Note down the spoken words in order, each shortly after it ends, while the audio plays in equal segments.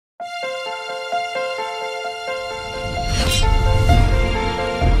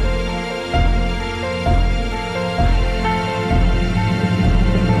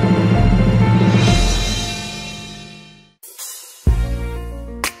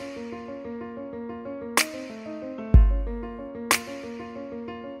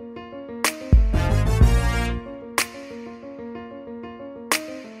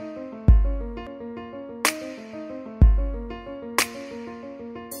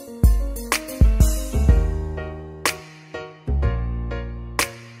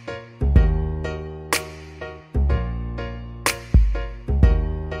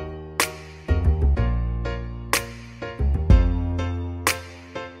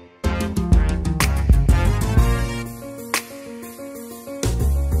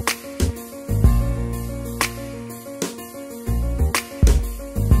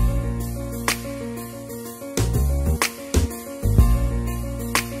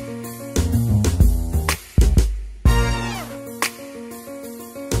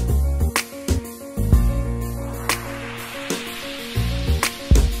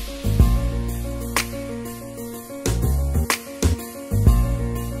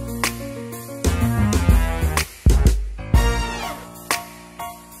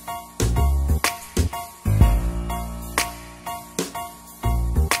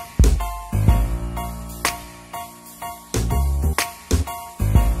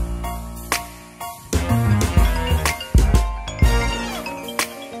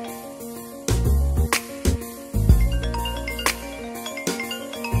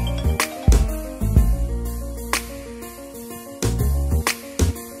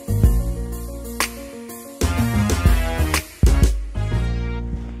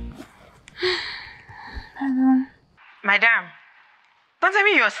Madam, don't tell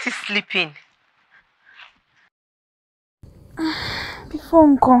me you're still sleeping. Before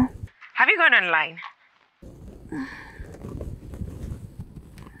Uncle. Have you gone online?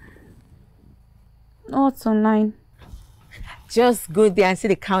 What's online? Just go there and see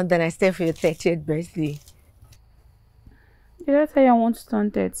the countdown and stay for your 30th birthday. Did I tell you I want to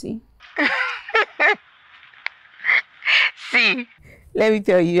turn 30? See, let me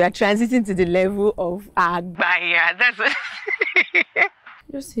tell you, you are transiting to the level of Appiah. That's what.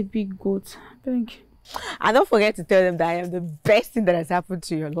 Just a big goat. Beg. And don't forget to tell them that I am the best thing that has happened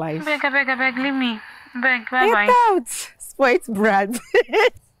to your life. I beg, leave me. Beg, bye-bye. Get out! Spoilt brat.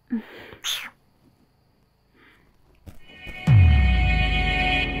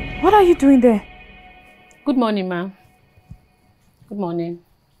 What are you doing there? Good morning, ma'am. Good morning.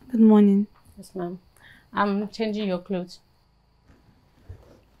 Good morning. Yes, ma'am. I'm changing your clothes.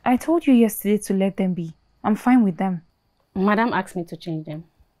 I told you yesterday to let them be. I'm fine with them. Madam asked me to change them.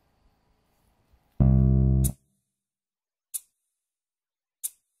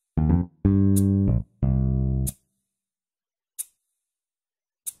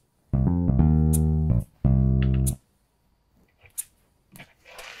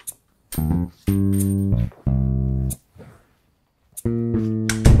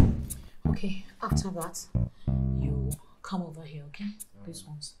 Okay, after that, you come over here, okay? These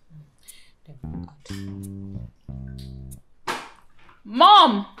ones.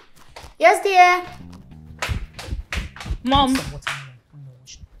 Mom! Yes, dear. Mom.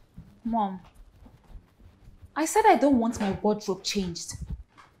 Mom. I said I don't want my wardrobe changed.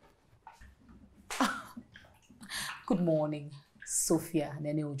 Good morning, Sophia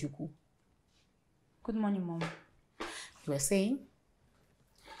Nene Ojuku. Good morning, Mom. You were saying?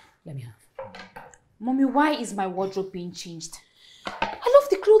 Let me have. Mommy, why is my wardrobe being changed? I love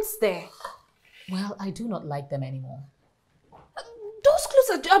the clothes there. Well, I do not like them anymore. Those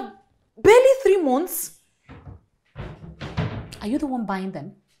clothes are barely 3 months. Are you the one buying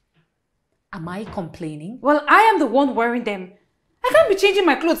them? Am I complaining? Well, I am the one wearing them. I can't be changing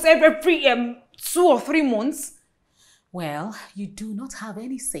my clothes every 2 or 3 months. Well, you do not have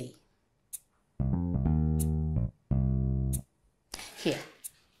any say. Here.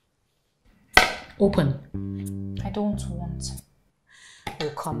 Open. I don't want. Oh,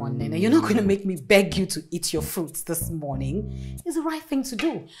 come on, Nene. You're not going to make me beg you to eat your fruits this morning. It's the right thing to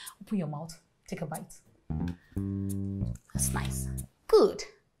do. Open your mouth. Take a bite. That's nice. Good.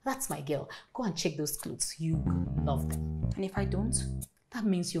 That's my girl. Go and check those clothes. You love them. And if I don't? That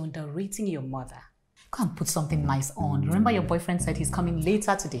means you're underrating your mother. Go and put something nice on. Remember your boyfriend said he's coming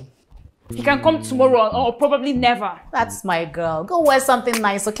later today. He can come tomorrow or probably never. That's my girl. Go wear something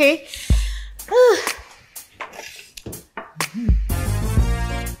nice, okay?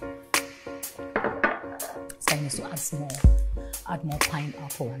 So I need to add more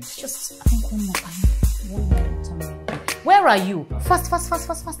pineapple. Just, I think one more pineapple. One more tomato. Where are you? Fast.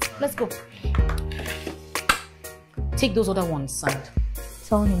 Let's go. Take those other ones and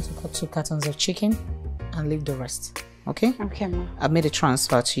tell him to cut 2 cartons of chicken and leave the rest. Okay? Okay, Ma. I've made a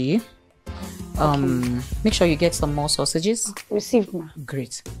transfer to you. Make sure you get some more sausages. Received, Ma.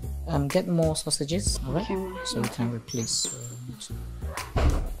 Great. Get more sausages, all right? Okay, Ma. So you can replace.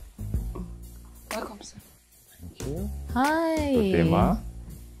 Welcome, sir. Thank you. Hi. Good day, Ma.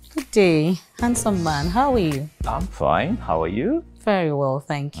 Good day. Handsome man, how are you? I'm fine. How are you? Very well,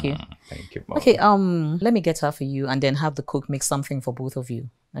 thank you. Thank you, Ma. Okay, let me get her for you and then have the cook make something for both of you,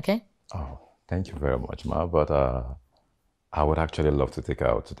 okay? Oh, thank you very much, Ma. But I would actually love to take her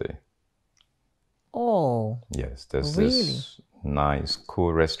out today. Oh. Yes, there's really? this nice,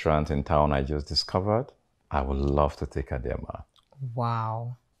 cool restaurant in town I just discovered. I would love to take her there, Ma.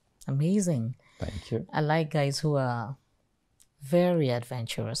 Wow. Amazing. Thank you. I like guys who are very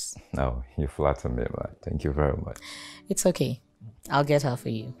adventurous. No, you flatter me, Ma. Thank you very much. It's okay. I'll get her for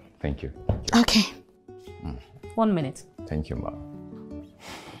you. Thank you. Okay. 1 minute. Thank you, Ma.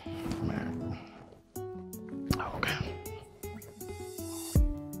 Okay.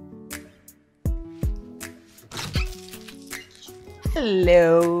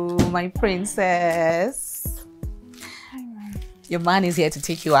 Hello, my princess. Hi, Mom. Your man is here to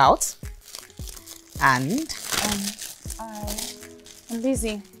take you out. And? I'm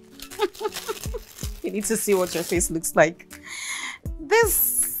busy. You need to see what your face looks like.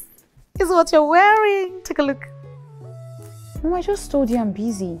 This is what you're wearing. Take a look. Mom, I just told you I'm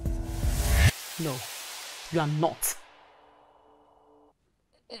busy. No, you are not.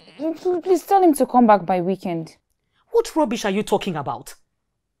 Please tell him to come back by weekend. What rubbish are you talking about?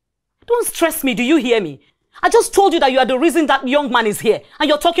 Don't stress me, do you hear me? I just told you that you are the reason that young man is here, and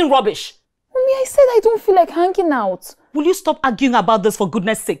you're talking rubbish. Mommy, I said I don't feel like hanging out. will you stop arguing about this for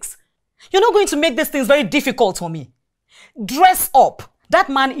goodness sakes? You're not going to make these things very difficult for me. Dress up. That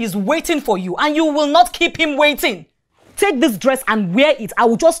man is waiting for you and you will not keep him waiting. Take this dress and wear it. I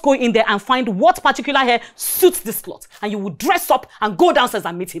will just go in there and find what particular hair suits this cloth. And you will dress up and go downstairs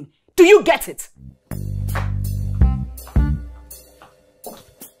and meet him. Do you get it?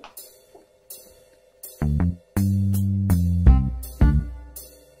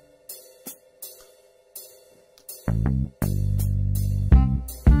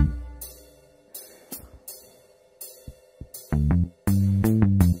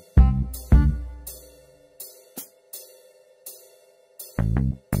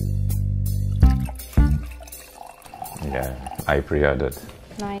 Yeah, I pre-ordered.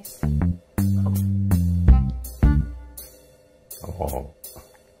 Nice. Oh.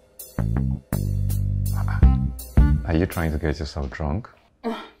 Are you trying to get yourself drunk?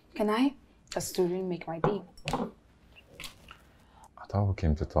 Can I? Just to really make my day. I thought we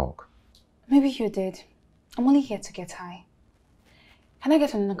came to talk. Maybe you did. I'm only here to get high. Can I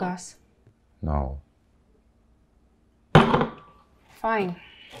get another glass? No. Fine.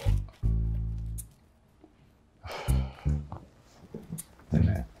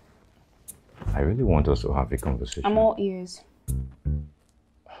 I really want us to have a conversation. I'm all ears.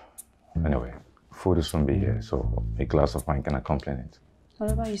 Anyway, food will soon be here, so a glass of wine can accompany it.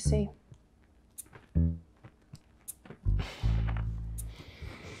 Whatever you say.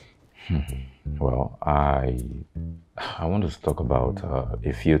 Well, I want us to talk about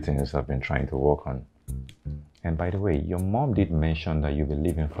a few things I've been trying to work on. And by the way, your mom did mention that you'll be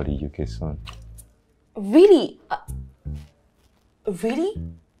leaving for the UK soon. Really? Really?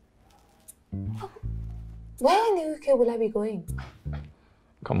 Where in the UK will I be going?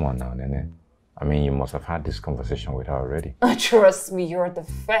 Come on now, Nene. I mean, you must have had this conversation with her already. Trust me, you're the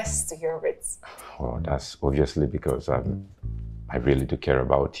first to hear it. Well, that's obviously because I really do care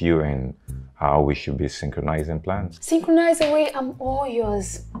about you and how we should be synchronizing plans. Synchronize away, I'm all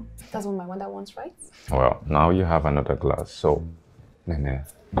yours. That's what my mother wants, right? Well, now you have another glass, so, Nene,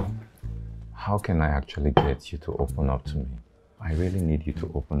 how can I actually get you to open up to me? I really need you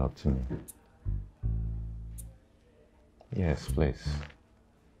to open up to me. Yes, please.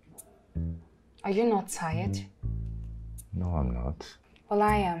 Are you not tired? No, I'm not. Well,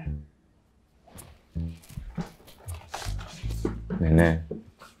 I am. Nene.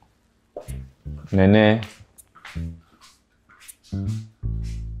 Nene.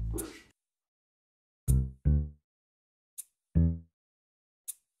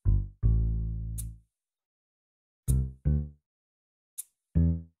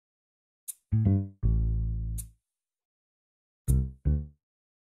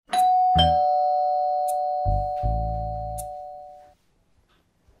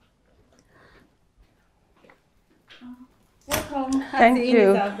 Thank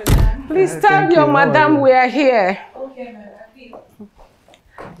you. Please tell your madam we are here. Okay, madam.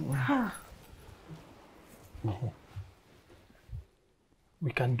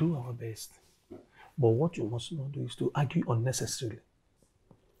 We can do our best. But what you must not do is to argue unnecessarily.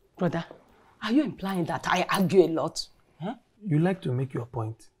 Brother, are you implying that I argue a lot? Huh? You like to make your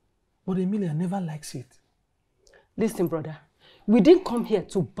point, but Emilia never likes it. Listen, brother, we didn't come here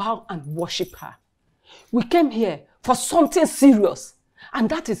to bow and worship her. We came here for something serious. And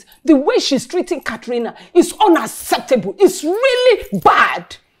that is the way she's treating Katrina is unacceptable. It's really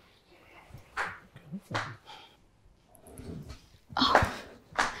bad. Oh,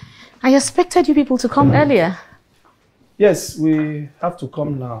 I expected you people to come earlier. Yes, we have to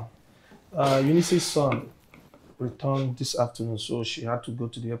come now. Eunice's son returned this afternoon, so she had to go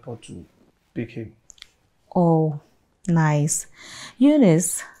to the airport to pick him. Oh, nice.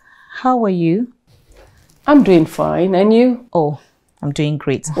 Eunice, how are you? I'm doing fine, and you? Oh, I'm doing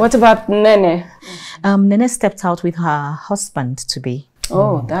great. What about Nene? Nene stepped out with her husband-to-be.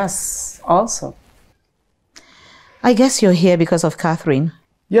 Oh, that's awesome. I guess you're here because of Catherine.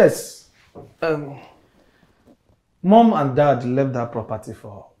 Yes. Mom and Dad left that property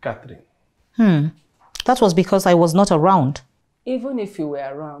for Catherine. That was because I was not around. Even if you were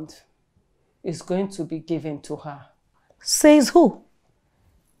around, it's going to be given to her. Says who?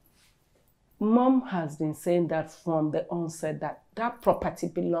 Mom has been saying that from the onset that that property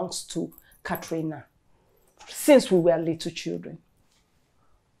belongs to Katrina since we were little children.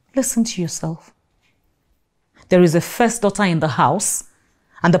 Listen to yourself. There is a first daughter in the house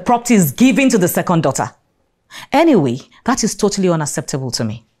and the property is given to the second daughter. Anyway, that is totally unacceptable to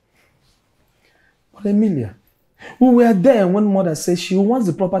me. But Emilia, we were there when Mother said she wants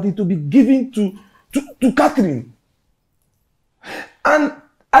the property to be given to Catherine. And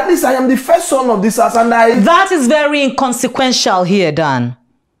At least I am the first son of this house and I... That is very inconsequential here, Dan.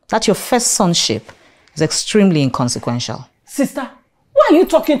 That your first sonship is extremely inconsequential. Sister, why are you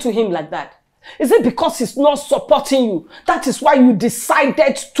talking to him like that? Is it because he's not supporting you? That is why you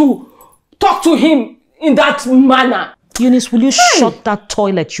decided to talk to him in that manner. Eunice, will you shut that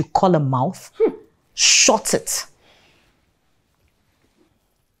toilet you call a mouth? Shut it.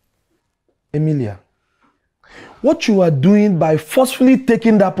 Emilia, what you are doing by forcefully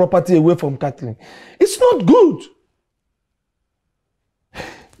taking that property away from Kathleen, it's not good.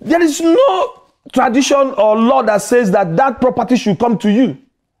 There is no tradition or law that says that that property should come to you.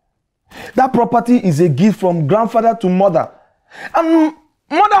 That property is a gift from grandfather to mother. And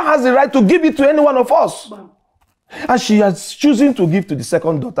mother has the right to give it to any one of us. And she is choosing to give to the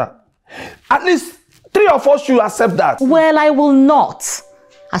second daughter. At least 3 of us should accept that. Well, I will not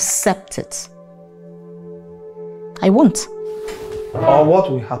accept it. I won't. Or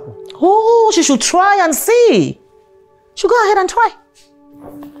what will happen? Oh, she should try and see. She'll go ahead and try.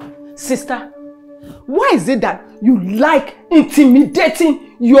 Sister, why is it that you like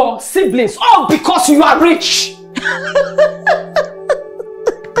intimidating your siblings all because you are rich?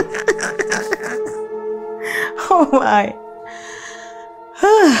 Oh my.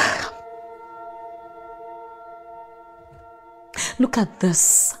 Look at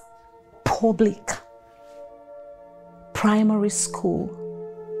this public primary school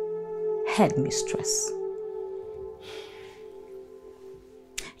headmistress.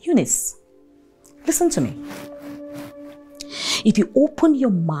 Eunice, listen to me. If you open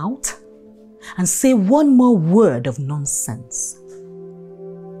your mouth and say one more word of nonsense,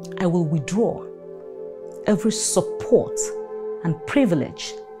 I will withdraw every support and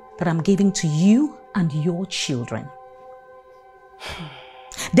privilege that I'm giving to you and your children.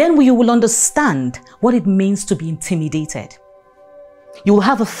 Then you will understand what it means to be intimidated. You will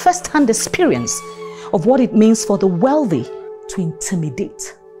have a first-hand experience of what it means for the wealthy to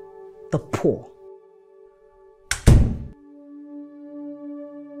intimidate the poor.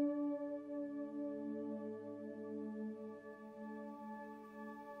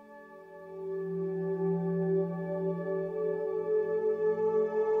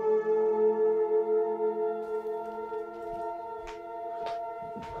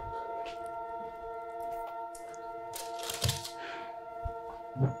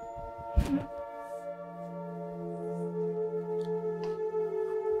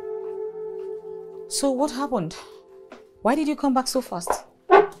 So what happened? Why did you come back so fast?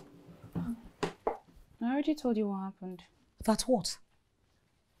 I already told you what happened. That what?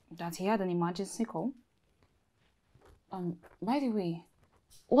 That he had an emergency call. By the way,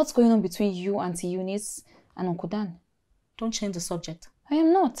 what's going on between you, Auntie Eunice, and Uncle Dan? Don't change the subject. I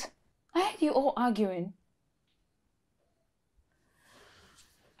am not. I heard you all arguing.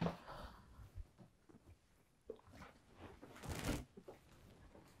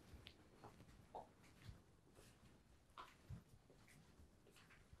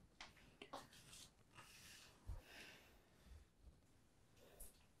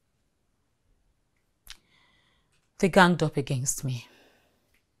 They ganged up against me.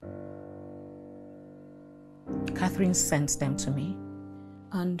 Catherine sent them to me,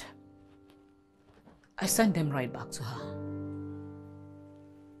 and I sent them right back to her.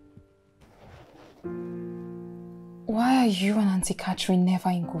 Why are you and Auntie Catherine never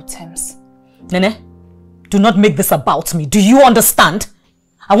in good terms? Nene, do not make this about me. Do you understand?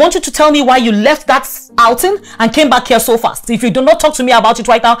 I want you to tell me why you left that outing and came back here so fast. If you do not talk to me about it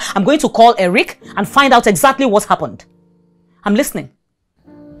right now, I'm going to call Eric and find out exactly what happened. I'm listening.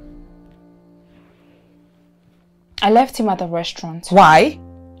 I left him at the restaurant. Why?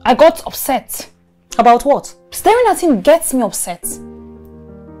 I got upset. About what? Staring at him gets me upset.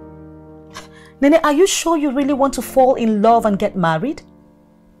 Nene, are you sure you really want to fall in love and get married?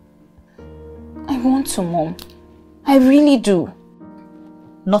 I want to, Mom. I really do.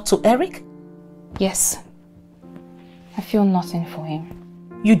 Not to Eric? Yes. I feel nothing for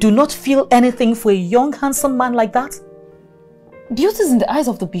him. You do not feel anything for a young, handsome man like that? Beauty is in the eyes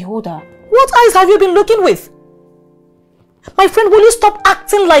of the beholder. What eyes have you been looking with? My friend, will you stop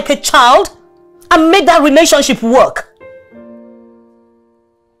acting like a child and make that relationship work?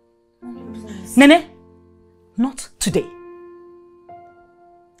 Nene, not today.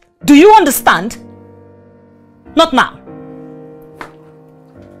 Do you understand? Not now.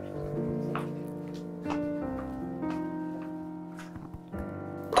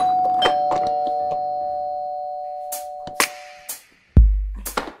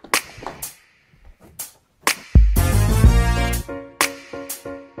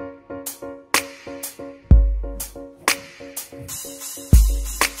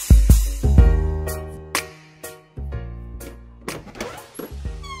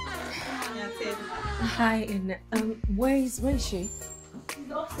 Hi, and where is she?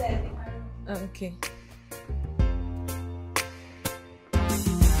 She's upstairs. Oh, okay.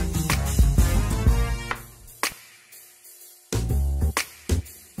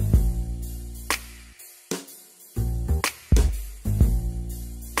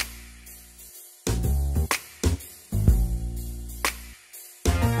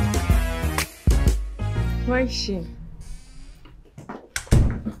 Where is she?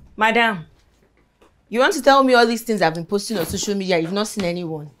 Madam, you want to tell me all these things I've been posting on social media, you've not seen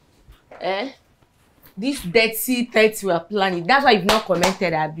anyone? Eh? This dirty 30 we are planning, that's why you've not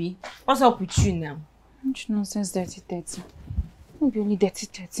commented, Abby. What's up with you now? Which nonsense dirty 30? Don't be only dirty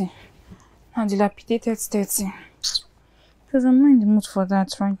 30. And dilapidated 30. Because I'm not in the mood for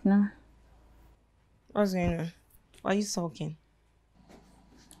that right now. What's going on? Why are you sulking?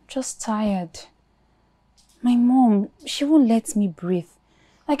 Just tired. My mom, she won't let me breathe.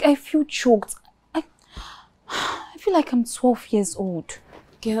 Like, I feel choked. I feel like I'm 12 years old.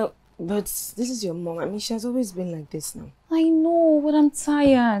 Girl, but this is your mom. I mean, she has always been like this now. I know, but I'm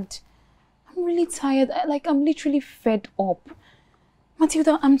tired. I'm really tired. I'm literally fed up.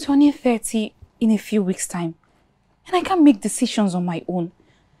 Matilda, I'm turning 30 in a few weeks' time. And I can't make decisions on my own.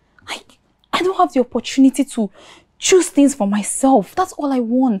 I don't have the opportunity to choose things for myself. That's all I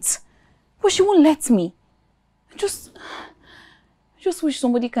want. But she won't let me. I just wish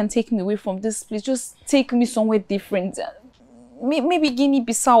somebody can take me away from this place. Just take me somewhere different. Maybe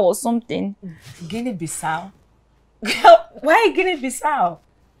Guinea-Bissau or something. Guinea-Bissau? Girl, why Guinea-Bissau?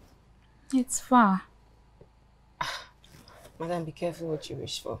 It's far. Madam, be careful what you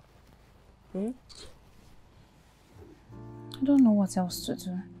wish for. Hmm? I don't know what else to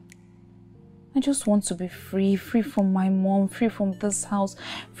do. I just want to be free from my mom, free from this house,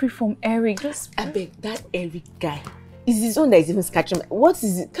 free from Eric. I beg, that Eric guy is his own that is even scratching. What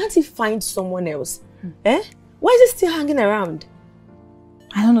is it? Can't he find someone else? Eh? Why is he still hanging around?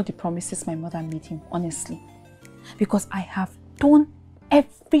 I don't know the promises my mother made him, honestly. Because I have done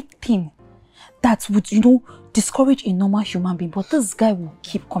everything that would, discourage a normal human being. But this guy will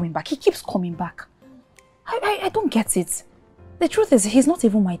keep coming back. He keeps coming back. I don't get it. The truth is, he's not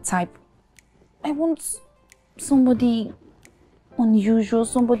even my type. I want somebody unusual,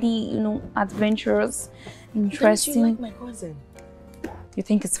 somebody, adventurous, interesting. Don't you like my cousin? You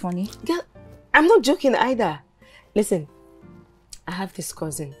think it's funny? Girl, I'm not joking either. Listen, I have this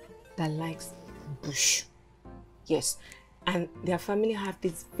cousin that likes bush. Yes. And their family have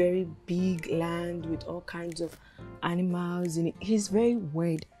this very big land with all kinds of animals in it. He's very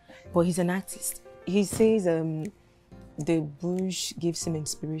weird, but he's an artist. He says the bush gives him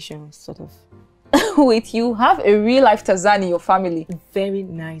inspiration, sort of. Wait, you have a real-life Tarzan in your family? Very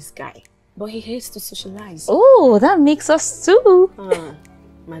nice guy. But he hates to socialize. Oh, that makes us two.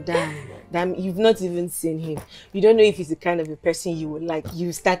 Madam, you've not even seen him. You don't know if he's the kind of a person you would like.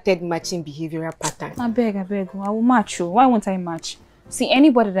 You started matching behavioral patterns. I beg. I will match you. Why won't I match? See,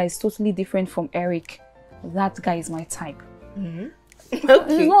 anybody that is totally different from Eric, that guy is my type. Okay. It's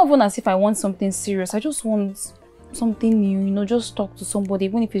not even as if I want something serious. I just want something new, just talk to somebody,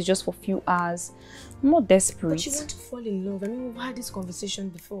 even if it's just for a few hours. I'm not desperate. But you want to fall in love. I mean, we've had this conversation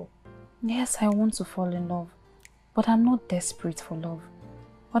before. Yes, I want to fall in love. But I'm not desperate for love.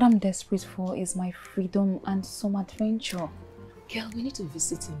 What I'm desperate for is my freedom and some adventure. Girl, we need to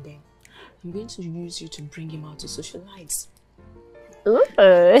visit him then. I'm going to use you to bring him out to socialize.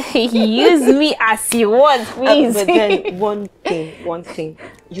 Use me as you want, please. But then one thing.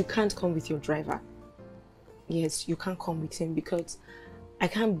 You can't come with your driver. Yes, you can't come with him because I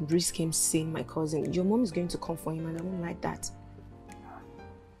can't risk him seeing my cousin. Your mom is going to come for him and I don't like that.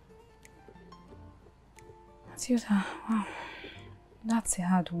 Matilda, wow. That's a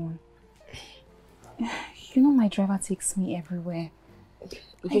hard one. My driver takes me everywhere.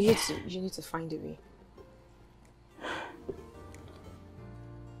 You need to find a way.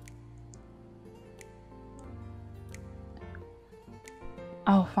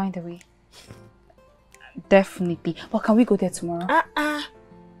 I'll find a way. Definitely. But can we go there tomorrow?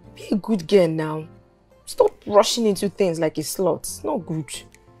 Be a good girl now. Stop rushing into things like a slut. It's not good.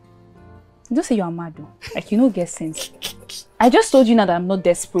 Don't say you are mad though. Like, you don't get sense. I just told you now that I'm not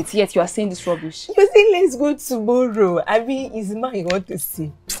desperate, yet you are saying this rubbish. You're saying let's go tomorrow. I mean, it's mine you want to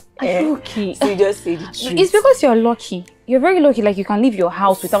see. Are you okay? So you just say the truth. It's because you're lucky. You're very lucky, like you can leave your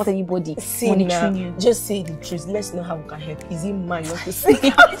house without anybody monitoring you. Just say the truth. Let's know how we can help. Is it mine you want to see?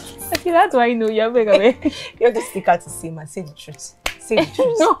 Okay, that's why I know you're big away. You have to stick out to say, man. Say the truth. Say the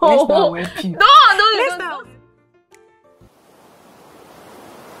truth. No. Let's not help you. No.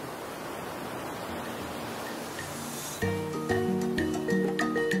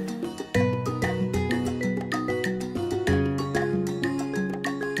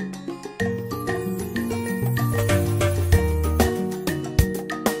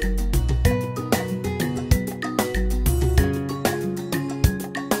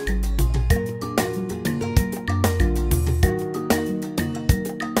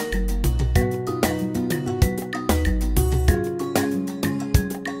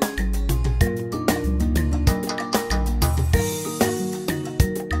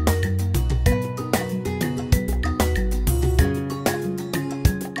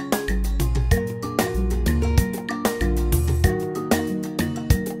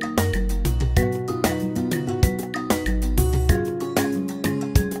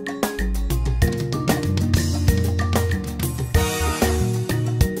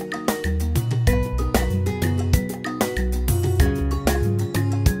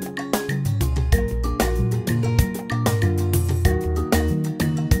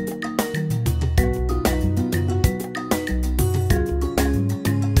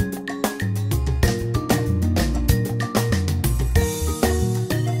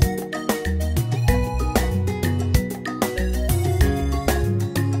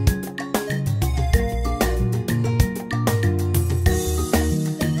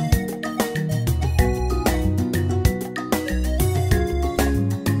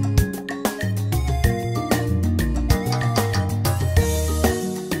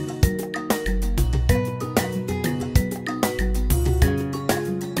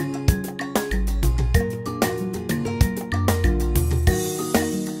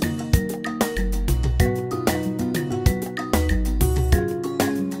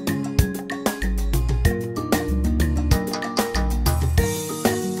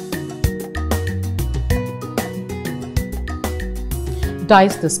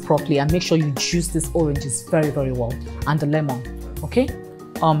 dice this properly and make sure you juice these oranges very, very well. And the lemon, okay?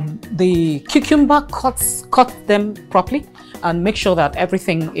 The cucumber, cut them properly and make sure that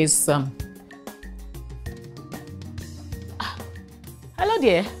everything is... Hello,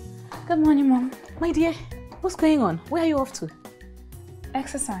 dear. Good morning, Mom. My dear, what's going on? Where are you off to?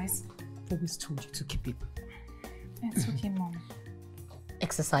 Exercise. I always told you to keep it. It's okay, Mom.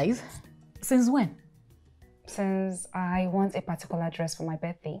 Exercise? Since when? Since I want a particular dress for my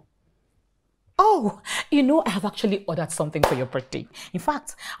birthday. Oh, you know, I have actually ordered something for your birthday. In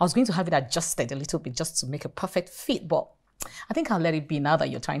fact, I was going to have it adjusted a little bit just to make a perfect fit, but I think I'll let it be now that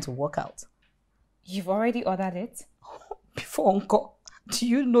you're trying to work out. You've already ordered it? Before, Uncle, do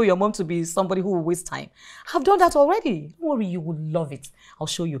you know your mom to be somebody who will waste time? I've done that already. Don't worry, you will love it. I'll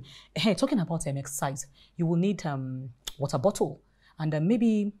show you. Hey, talking about exercise, you will need water bottle and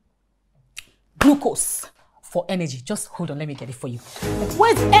maybe glucose for energy. Just hold on, let me get it for you.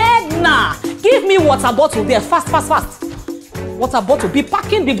 Where's Edna? Give me water bottle there, fast. Water bottle. Be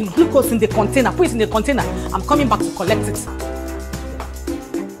packing the glucose in the container. Put it in the container. I'm coming back to collect it.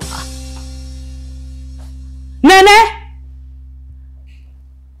 Nene!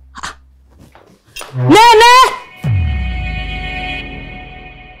 Nene!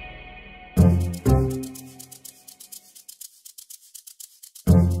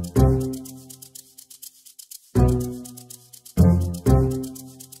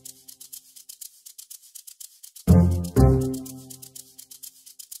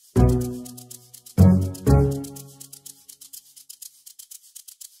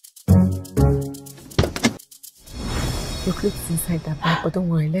 Your clothes inside that bag, but don't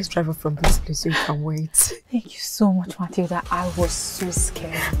worry, let's drive off from this place so you can wait. Thank you so much, Matilda. I was so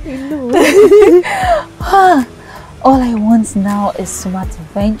scared. I know. All I want now is some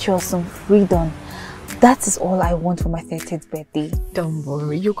adventure, some freedom. That is all I want for my 30th birthday. Don't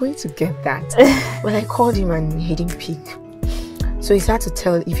worry, you're going to get that. When I called him and he didn't pick, so it's hard to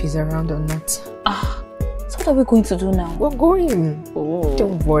tell if he's around or not. So what are we going to do now? We're going. Oh.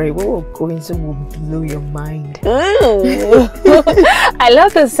 Don't worry, where we're going so we'll blow your mind. I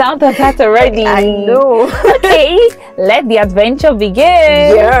love the sound of that already. I know. Okay, let the adventure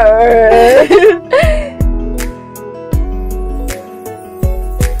begin. Yeah.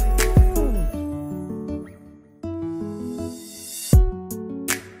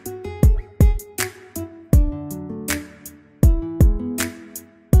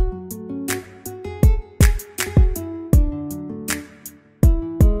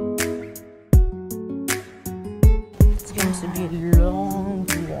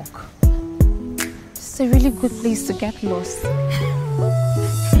 A really good place to get lost.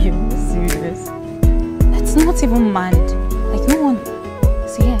 You're serious? It's not even manned. Like no one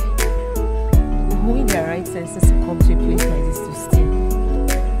is here. Who in their right senses to come to a place like this to steal?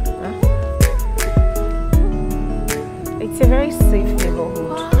 Huh? It's a very safe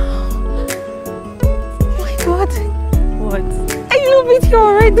neighborhood. Oh my God! What? I love it here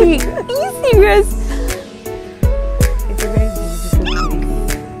already. Are you serious? It's a very beautiful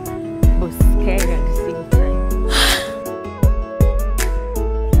place, but scary.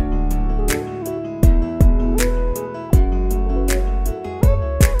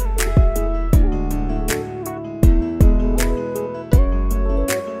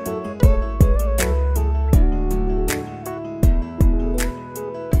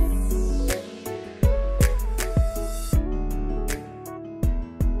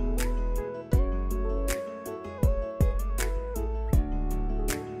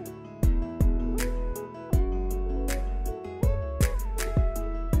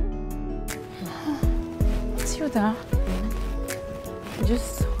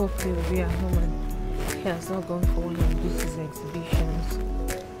 Just hope he will be at home and he has not gone for one of these exhibitions.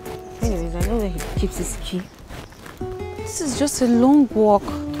 Anyways, I know that he keeps his key. This is just a long walk.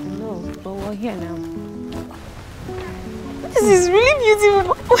 No, but we're here now. This is really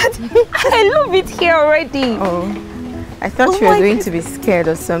beautiful. What? I love it here already. Oh, I thought you were going to be scared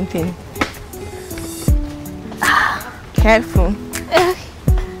or something. Careful.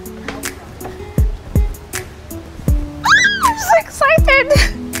 I'm so excited.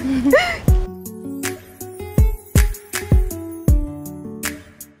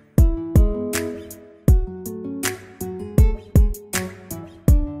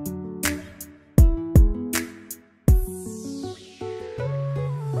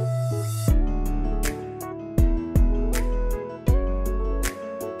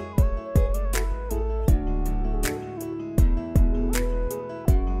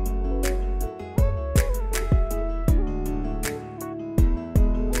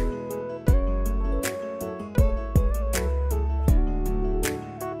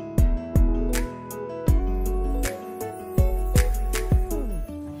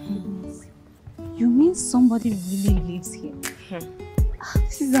 somebody really lives here.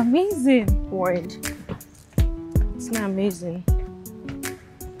 This is amazing. Word. It's not amazing.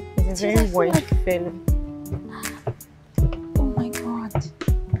 It's a very weird feeling. Oh my God.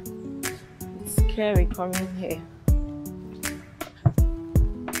 It's scary coming here.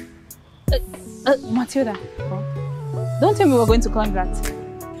 Matilda. Huh? Don't tell me we're going to climb that.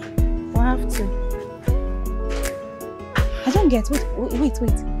 We'll have to. I don't get. Wait.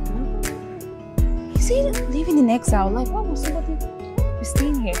 Is he living in exile? Like, why would somebody be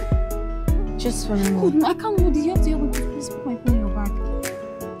staying here? Just for a moment. moment. I can't hold it. You have to help me. Please put my phone in your bag.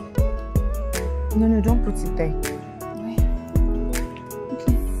 No, don't put it there. Wait.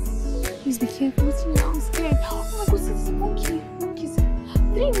 Okay. Please be careful. I'm scared. Oh my God, it's a monkey. Monkeys.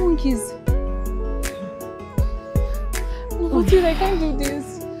 3 monkeys. No, Matilda, I can't do this.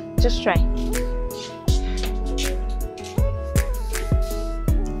 Just try.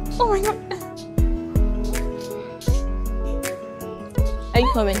 Oh my God. Are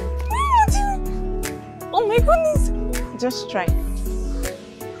you coming? Oh my goodness. Just try.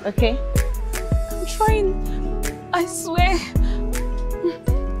 Okay? I'm trying. I swear.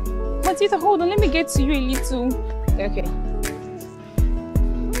 Matilda, hold on. Let me get to you a little. Okay.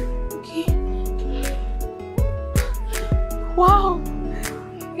 Okay. Wow.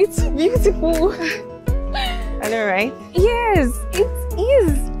 It's beautiful. I know, right? Yes, it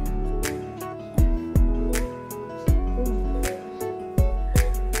is.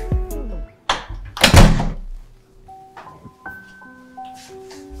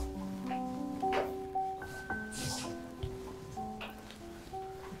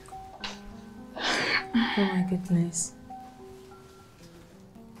 Oh my goodness.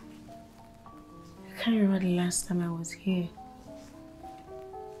 I can't remember the last time I was here.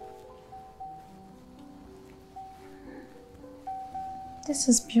 This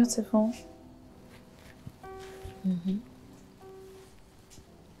is beautiful.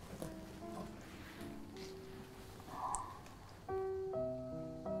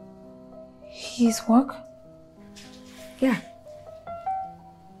 His work? Yeah.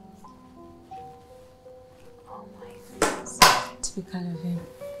 Oh my goodness. Typical of him.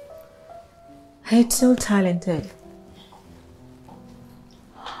 He's so talented.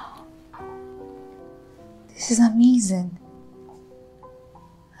 This is amazing.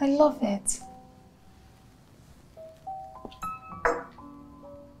 I love it.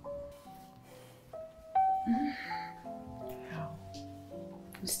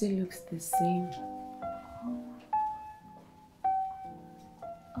 It still looks the same.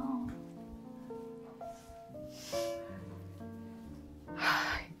 Oh.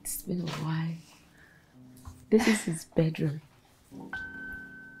 It's been a while. This is his bedroom.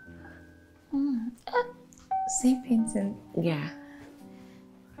 Same painting. Yeah.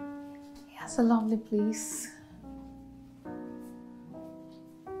 That's a lovely place.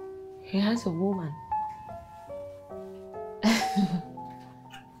 He has a woman.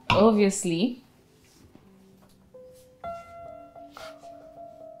 Obviously.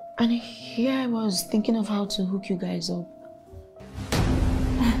 And here I was thinking of how to hook you guys up.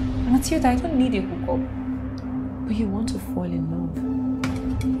 Matilda, I don't need a hookup. But you want to fall in love.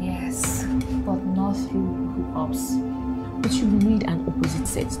 Yes, but not through hookups. But you need an opposite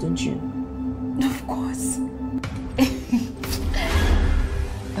sex, don't you? Of course.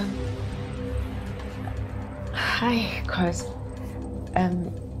 Hi, cuz.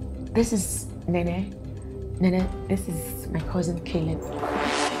 This is Nene. Nene, this is my cousin Caleb.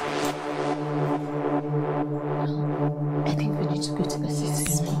 I think we need to go to the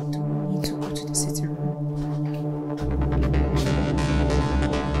sitting room. We need to go to the sitting room.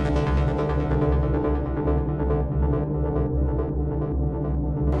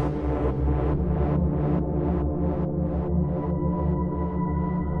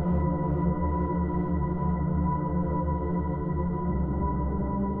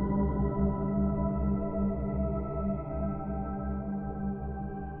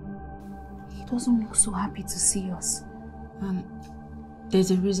 Doesn't look so happy to see us.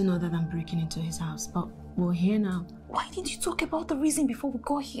 There's a reason other than breaking into his house, but we're here now. Why didn't you talk about the reason before we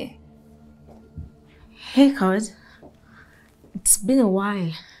got here? Hey, cuz. It's been a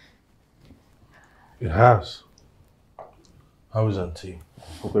while. It has. How is Auntie?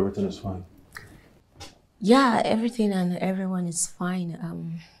 Hope everything is fine. Yeah, everything and everyone is fine.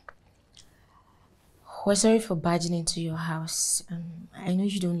 We're sorry for barging into your house. I know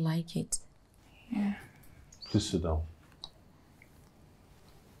you don't like it. Yeah. Please sit down.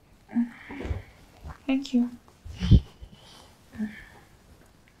 Thank you.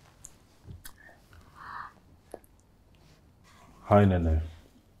 Hi, Nene.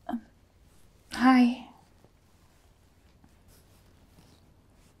 Hi.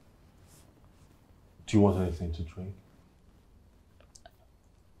 Do you want anything to drink?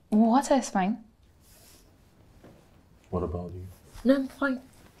 Water is fine. What about you? No, I'm fine.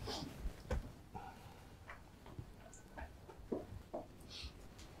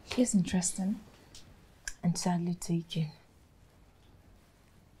 He's interesting. And sadly taken.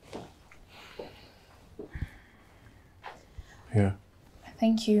 Yeah.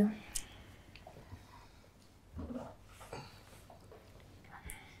 Thank you.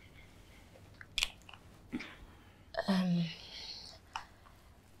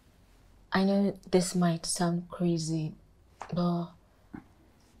 I know this might sound crazy, but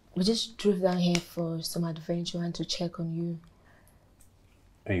we just drove down here for some adventure and to check on you.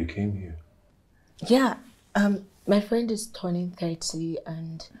 And you came here? Yeah, my friend is turning 30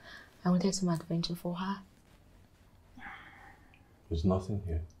 and I wanted some adventure for her. There's nothing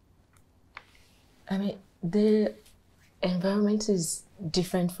here. I mean, the environment is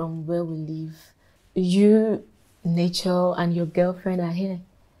different from where we live. You, nature, and your girlfriend are here.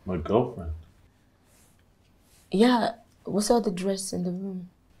 My girlfriend? Yeah, we saw the dress in the room.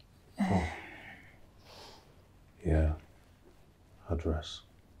 Oh. Yeah, her dress.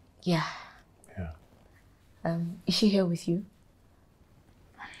 Yeah. Yeah. Is she here with you?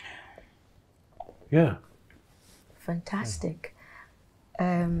 Yeah. Fantastic.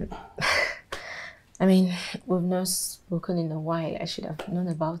 I mean, we've not spoken in a while. I should have known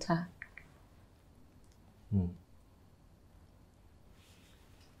about her.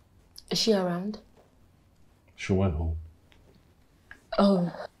 Is she around? She went home. Oh.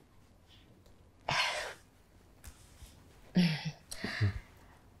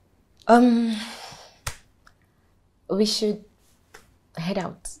 We should head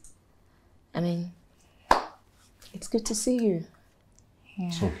out. I mean, it's good to see you. Yeah.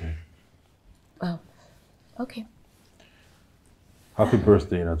 It's okay. Well, okay. Happy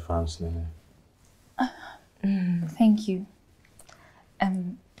birthday in advance, Nene. Thank you.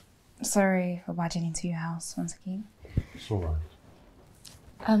 Sorry for barging into your house once again. It's all right.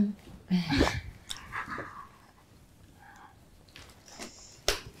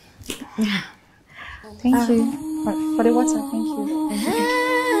 Thank you for the water. Thank you.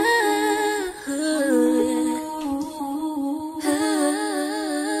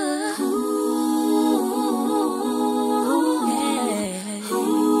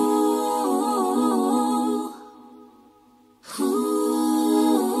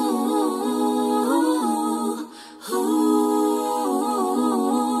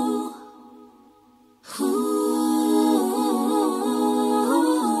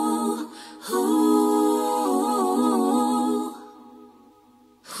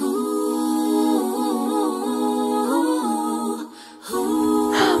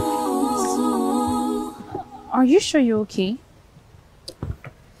 Are you sure you're okay?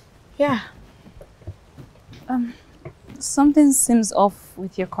 Yeah. Something seems off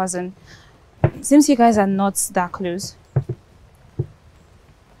with your cousin. Seems you guys are not that close.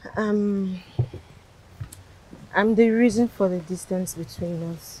 I'm the reason for the distance between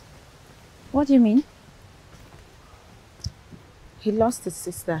us. What do you mean? He lost his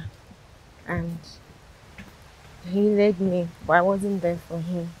sister and he led me, but I wasn't there for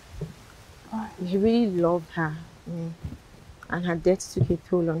him. He really loved her, and her death took a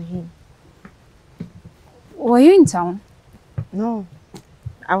toll on him. Were you in town? No,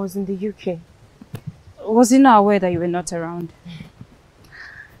 I was in the UK. Was he not aware that you were not around?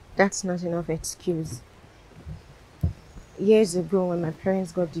 That's not enough excuse. Years ago, when my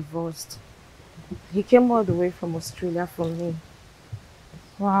parents got divorced, he came all the way from Australia for me.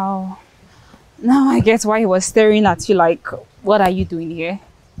 Wow. Now I get why he was staring at you like, what are you doing here?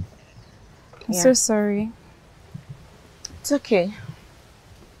 I'm so sorry. It's okay.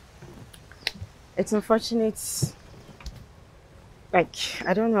 It's unfortunate. Like,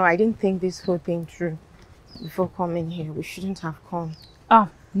 I don't know, I didn't think this whole thing through before coming here. We shouldn't have come. Ah,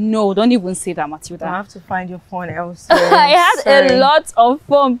 no, don't even say that, Matilda. I have to find your phone elsewhere. I had a lot of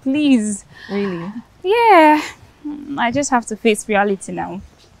fun, please. Really? Yeah. I just have to face reality now.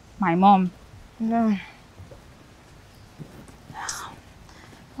 My mom. No.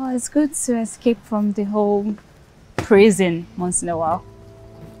 Well, it's good to escape from the whole prison once in a while.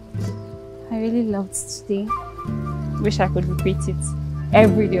 I really loved today. Wish I could repeat it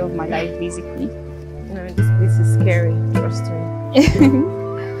every day of my life, basically. No, this place is scary, trust me.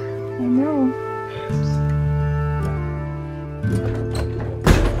 I know.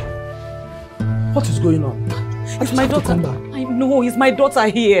 What is going on? It's my daughter. I know, it's my daughter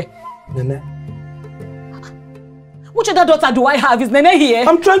here. Nene? Which other daughter do I have? Is Nene here?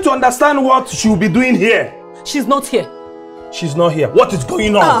 I'm trying to understand what she'll be doing here. She's not here. She's not here. What is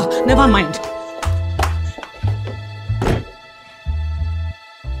going on? Ah, never mind.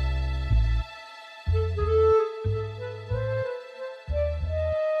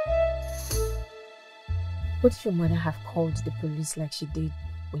 What if your mother have called the police like she did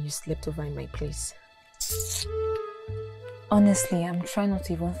when you slept over in my place? Honestly, I'm trying not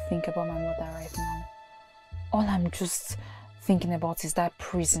to even think about my mother right now. All I'm just thinking about is that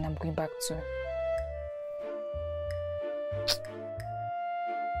prison I'm going back to.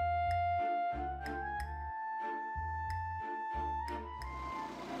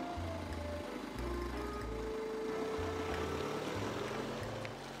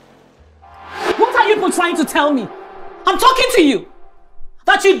 What are you people trying to tell me? I'm talking to you.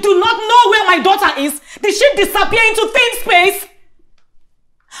 That you do not know where my daughter is? Did she disappear into thin space?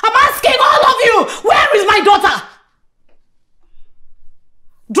 I'm asking all of you, where is my daughter?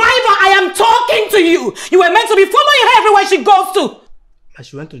 Driver, I am talking to you. You were meant to be following her everywhere she goes to. But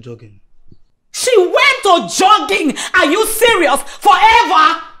she went to jogging. She went to jogging? Are you serious?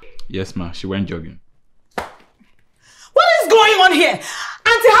 Forever? Yes, ma. She went jogging. What is going on here?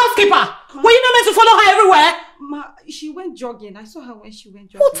 Auntie housekeeper, were you not meant to follow her everywhere? Ma, she went jogging. I saw her when she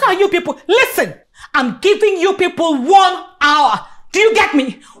went jogging. What are you people? Listen, I'm giving you people 1 hour. Do you get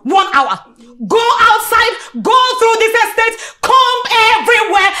me? 1 hour. Go outside, go through this estate, come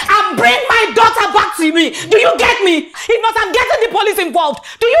everywhere and bring my daughter back to me. Do you get me? If not, I'm getting the police involved.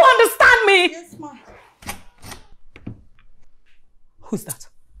 Do you understand me? Yes, ma. Who's that?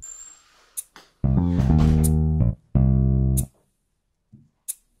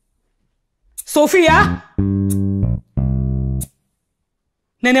 Sophia?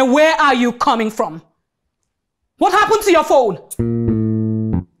 Nene, where are you coming from? What happened to your phone?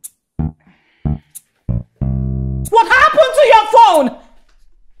 What happened to your phone?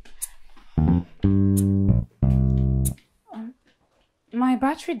 My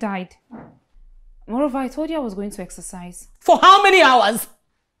battery died. Moreover, I told you I was going to exercise. For how many hours?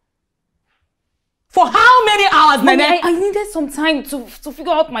 For how many hours, Mommy, Nene? I needed some time to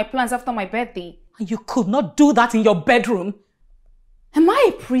figure out my plans after my birthday. You could not do that in your bedroom. Am I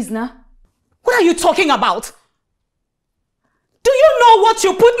a prisoner? What are you talking about? Do you know what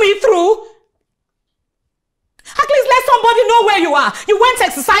you put me through? At least let somebody know where you are. You went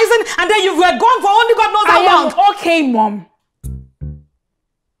exercising and then you were gone for only God knows how long. I am okay, Mom.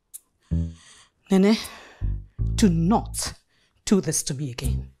 Nene, do not do this to me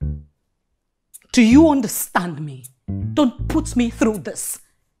again. Do you understand me? Don't put me through this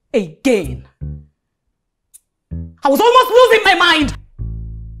again. I was almost losing my mind.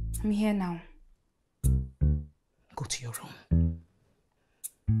 I'm here now. Go to your room.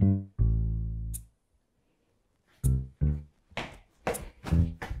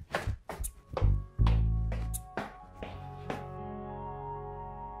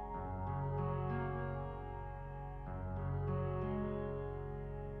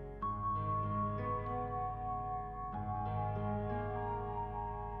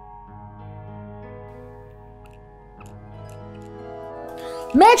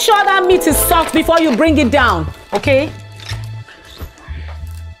 Make sure that meat is soft before you bring it down, okay?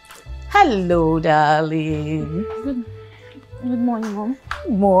 Hello, darling. Good morning, Mom.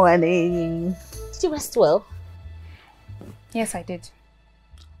 Morning. Did you rest well? Yes, I did.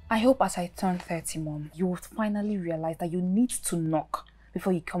 I hope as I turn 30, Mom, you will finally realize that you need to knock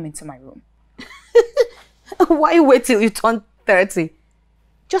before you come into my room. Why wait till you turn 30?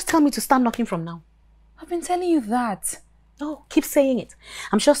 Just tell me to start knocking from now. I've been telling you that. Oh, keep saying it.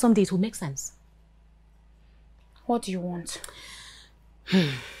 I'm sure someday it will make sense. What do you want?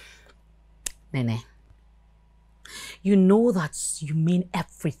 Nene, you know that you mean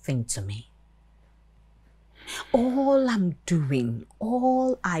everything to me. All I'm doing,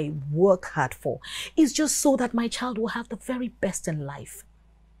 all I work hard for, is just so that my child will have the very best in life.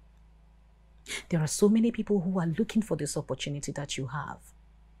 There are so many people who are looking for this opportunity that you have.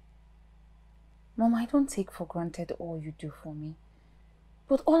 Mom, I don't take for granted all you do for me.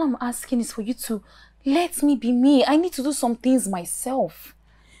 But all I'm asking is for you to let me be me. I need to do some things myself.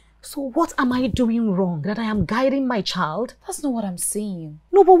 So what am I doing wrong? That I am guiding my child? That's not what I'm saying.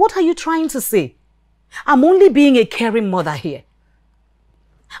 No, but what are you trying to say? I'm only being a caring mother here.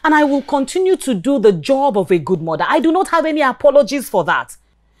 And I will continue to do the job of a good mother. I do not have any apologies for that.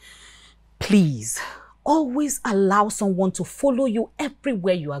 Please, always allow someone to follow you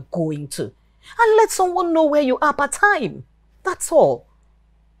everywhere you are going to. And let someone know where you are per time. That's all.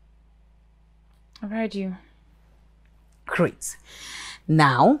 I've heard you. Great.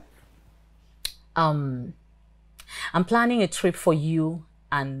 Now, I'm planning a trip for you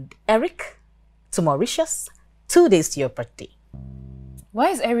and Eric to Mauritius, 2 days to your birthday. Why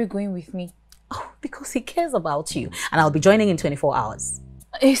is Eric going with me? Oh, because he cares about you. And I'll be joining in 24 hours.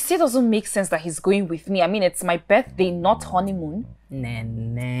 It still doesn't make sense that he's going with me. I mean, it's my birthday, not honeymoon.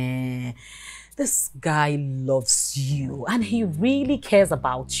 Nene. This guy loves you and he really cares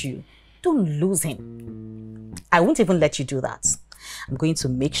about you. Don't lose him. I won't even let you do that. I'm going to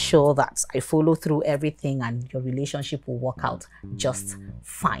make sure that I follow through everything and your relationship will work out just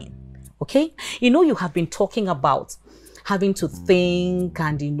fine. Okay? You know, you have been talking about having to think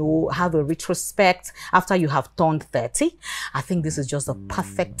and, you know, have a retrospect after you have turned 30. I think this is just a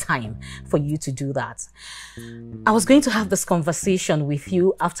perfect time for you to do that. I was going to have this conversation with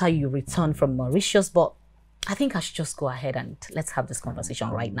you after you return from Mauritius, but I think I should just go ahead and let's have this conversation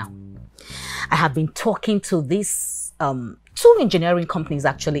right now. I have been talking to these 2 engineering companies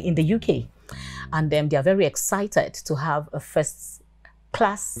actually in the UK, and they are very excited to have a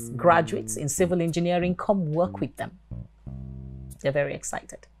first-class graduates in civil engineering come work with them. They're very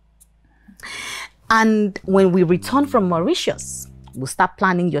excited. And when we return from Mauritius, we'll start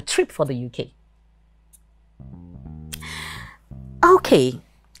planning your trip for the UK. Okay.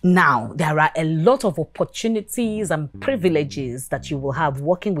 Now, there are a lot of opportunities and privileges that you will have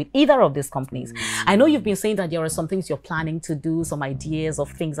working with either of these companies. I know you've been saying that there are some things you're planning to do, some ideas of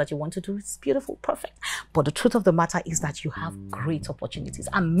things that you want to do. It's beautiful, perfect. But the truth of the matter is that you have great opportunities,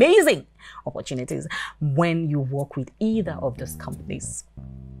 amazing opportunities when you work with either of these companies.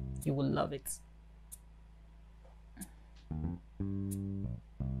 You will love it.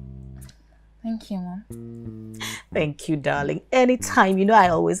 Thank you, Mom. Thank you, darling. Anytime, you know I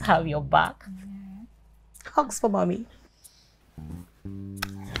always have your back. Hugs for mommy.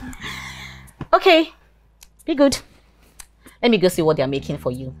 Okay, be good. Let me go see what they're making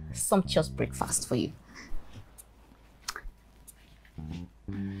for you. Sumptuous breakfast for you.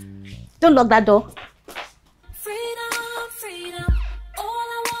 Don't lock that door. Freedom, freedom. All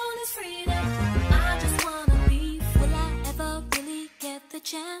I want is freedom. I just wanna leave. Will I ever really get the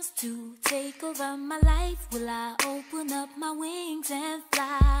chance to take over my life? Will I open up my wings and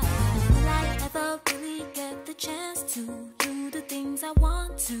fly? Will I ever really get the chance to do the things I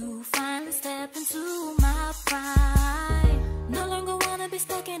want to? Finally step into my prime. No longer wanna be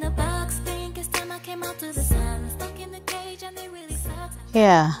stuck in a box. Think it's time I came out to the sun. Stuck in the cage and they really suck.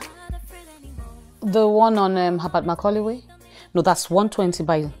 Yeah. The one on Habat Macaulay Way? No, that's 120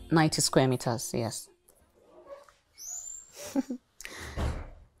 by 90 square meters, yes.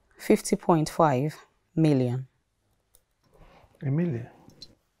 50.5 million. A million?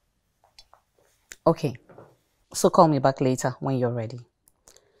 Okay. So call me back later when you're ready.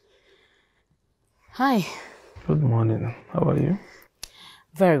 Hi. Good morning. How are you?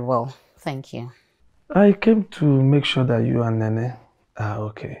 Very well, thank you. I came to make sure that you and Nene are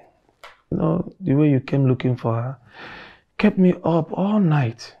okay. You know, the way you came looking for her kept me up all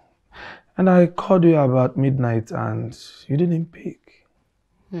night. And I called you about midnight and you didn't pick.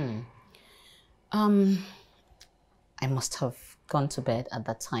 I must have gone to bed at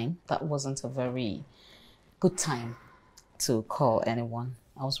that time. That wasn't a very good time to call anyone.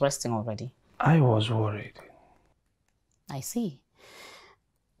 I was resting already. I was worried. I see.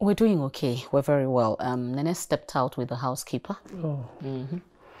 We're doing okay. We're very well. Nene stepped out with the housekeeper. Oh.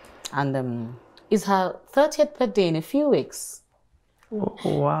 And it's her 30th birthday in a few weeks. Oh,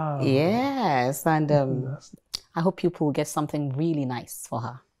 wow. Yes, and I hope people will get something really nice for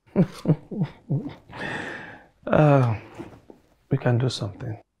her. We can do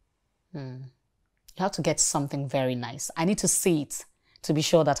something. You have to get something very nice. I need to see it to be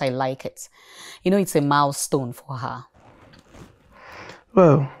sure that I like it. You know, it's a milestone for her.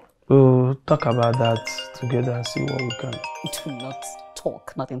 Well, we'll talk about that together and see what we can. Do not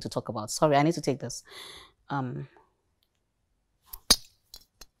talk. Nothing to talk about. Sorry, I need to take this.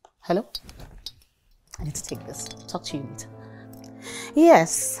 Hello? I need to take this. Talk to you later.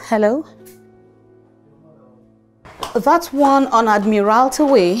 Yes, hello? That one on Admiralty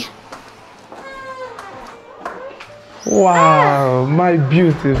Way. Wow, my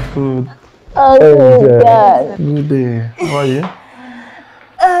beautiful. Oh, God. Good day. How are you?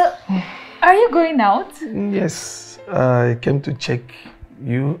 Are you going out? Yes, I came to check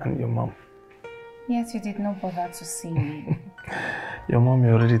you and your mom. Yes, you did not bother to see me. Your mom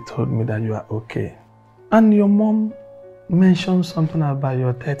already told me that you are okay. And your mom mentioned something about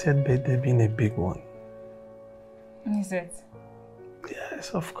your 30th birthday being a big one. Is it?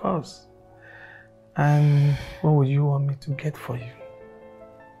 Yes, of course. And what would you want me to get for you?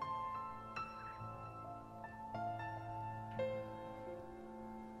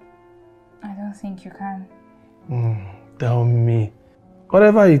 I don't think you can. Tell me.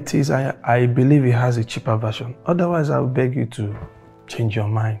 Whatever it is, I believe it has a cheaper version. Otherwise, I'll beg you to change your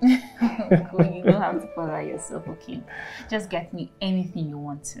mind. You don't have to bother yourself, okay? Just get me anything you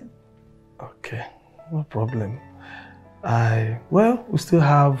want to. Okay, no problem. Well, we still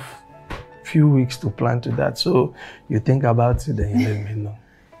have a few weeks to plan to that. So you think about it, then you let me know.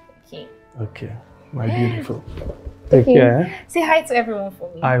 Okay. Okay, my beautiful. Take care. Eh? Say hi to everyone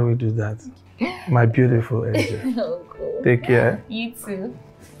for me. I will do that. My beautiful angel. Oh, cool. Take care. You too.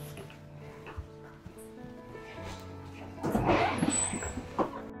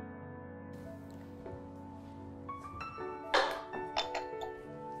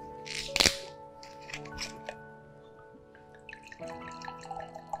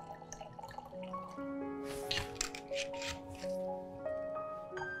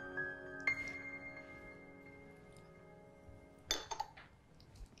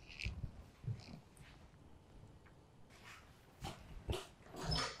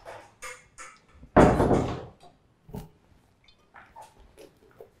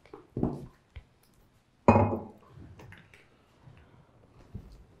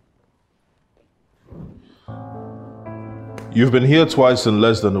 You've been here twice in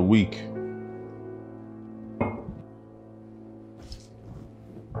less than a week.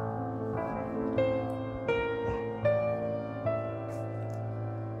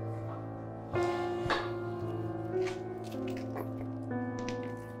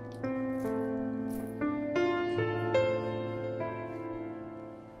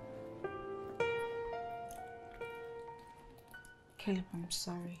 Caleb, I'm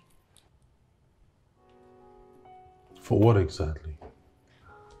sorry. For what exactly?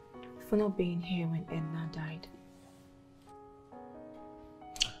 For not being here when Edna died.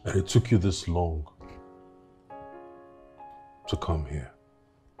 And it took you this long to come here.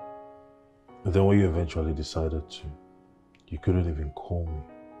 And then when you eventually decided to, you couldn't even call me.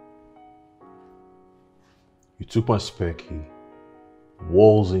 You took my spare key,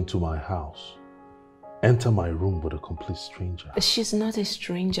 walls into my house, enter my room with a complete stranger. She's not a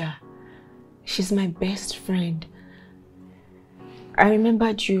stranger. She's my best friend. I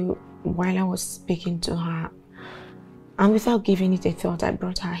remembered you while I was speaking to her, and without giving it a thought, I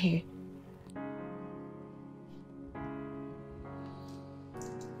brought her here.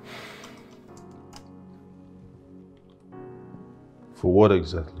 For what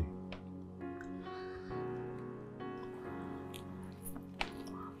exactly?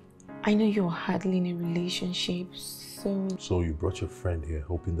 I know you're hardly in a relationship, so... So you brought your friend here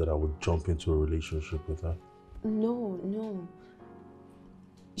hoping that I would jump into a relationship with her? No.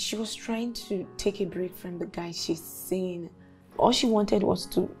 She was trying to take a break from the guy she's seeing. All she wanted was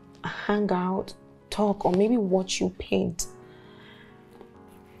to hang out, talk, or maybe watch you paint.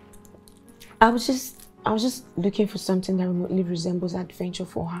 I was just looking for something that remotely resembles adventure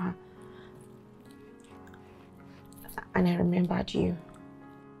for her. And I remembered you.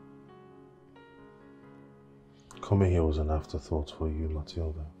 Coming here was an afterthought for you,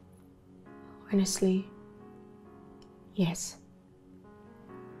 Matilda. Honestly, yes.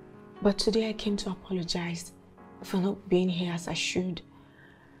 But today I came to apologize for not being here as I should.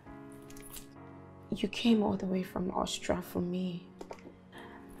 You came all the way from Austria for me.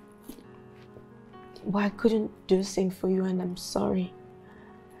 But I couldn't do the same for you, and I'm sorry.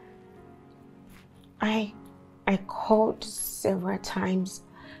 I called several times.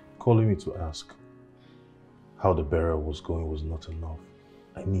 Calling me to ask how the burial was going was not enough.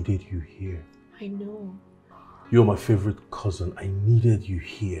 I needed you here. I know. You're my favorite cousin. I needed you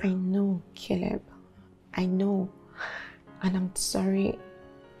here. I know, Caleb. I know. And I'm sorry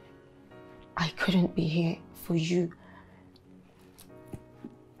I couldn't be here for you.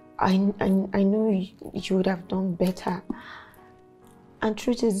 I know you would have done better. And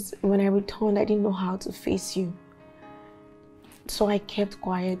truth is, when I returned, I didn't know how to face you. So I kept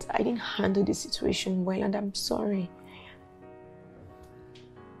quiet. I didn't handle the situation well, and I'm sorry.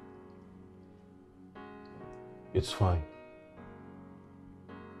 It's fine.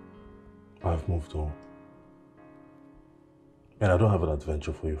 I've moved on. And I don't have an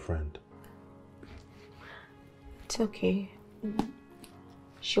adventure for your friend. It's okay.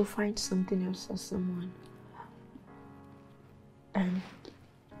 She'll find something else or someone.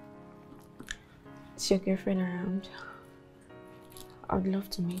 Is your girlfriend around? I'd love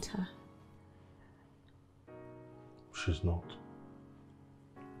to meet her. She's not.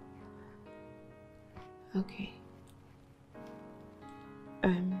 Okay.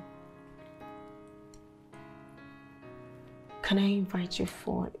 Can I invite you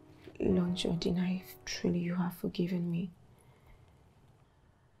for lunch or dinner if truly you have forgiven me?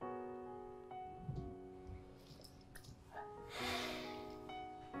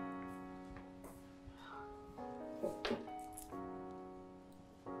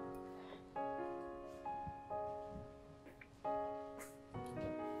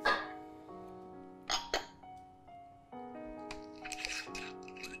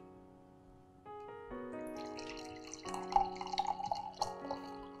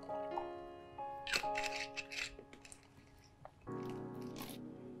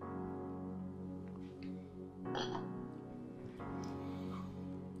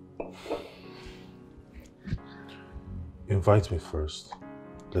 Invite me first.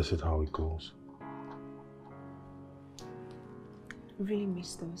 Let's see how it goes. I really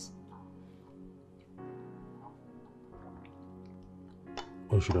missed us.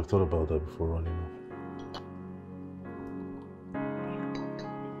 Oh, you should have thought about that before running off.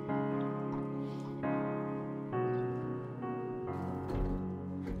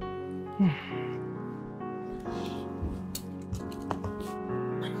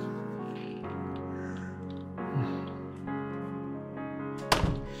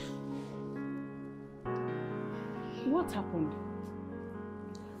 What happened?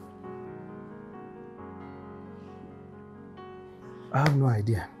 I have no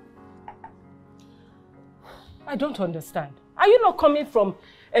idea. I don't understand. Are you not coming from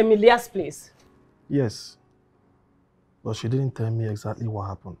Emilia's place? Yes. But she didn't tell me exactly what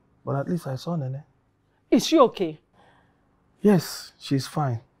happened. But at least I saw Nene. Is she okay? Yes, she's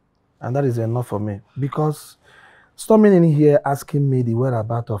fine. And that is enough for me. Because storming in here asking me the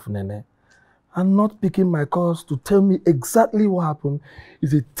whereabouts of Nene and not picking my calls to tell me exactly what happened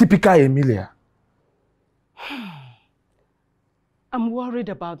is a typical Emilia. I'm worried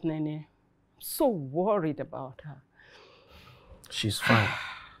about Nene. I'm so worried about her. She's fine.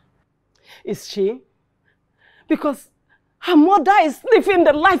 Is she? Because her mother is living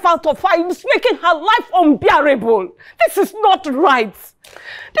the life out of her. It's making her life unbearable. This is not right.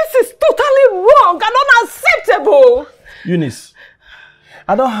 This is totally wrong and unacceptable. Eunice,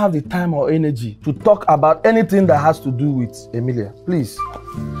 I don't have the time or energy to talk about anything that has to do with Emilia. Please.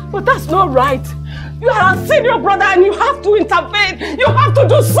 But that's not right. You are a senior brother and you have to intervene. You have to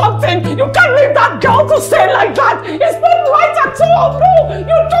do something. You can't leave that girl to stay like that. It's not right at all. No, you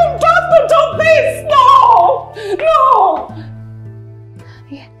don't have to do this. No, no.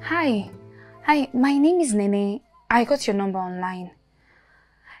 Yeah, hi, my name is Nene. I got your number online.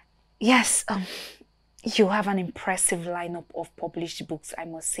 Yes, you have an impressive lineup of published books, I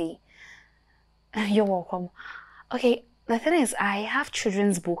must say. You're welcome. Okay, the thing is, I have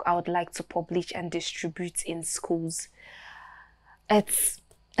children's book I would like to publish and distribute in schools. It's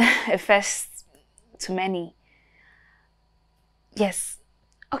a first to many. Yes.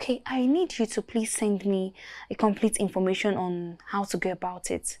 Okay, I need you to please send me a complete information on how to go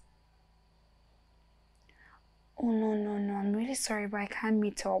about it. Oh, no, I'm really sorry, but I can't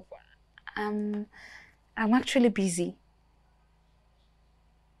meet up. I'm actually busy.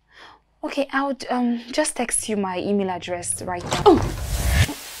 Okay, I would just text you my email address right now. Oh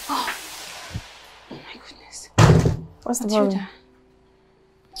my goodness. What's the problem?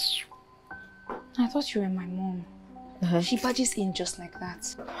 I thought you were my mom. She barges in just like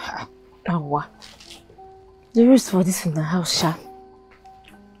that. Awa. The rules for this in the house, Sha.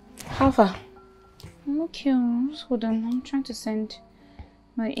 How far? Okay, just hold on. I'm trying to send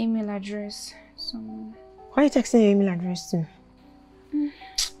my email address. So. Why are you texting your email address to?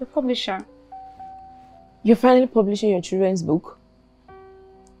 The publisher. You're finally publishing your children's book?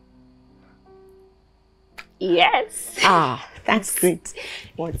 Yes. Ah, that's great.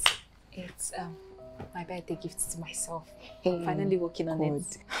 What? It's my birthday gift to myself. Finally working on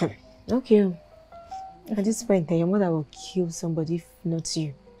it. Okay. At this point, your mother will kill somebody if not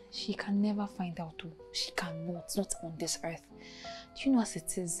you. She can never find out too. She cannot, not on this earth. Do you know as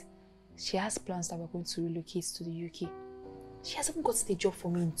it is? She has plans that we're going to relocate to the UK. She hasn't got a job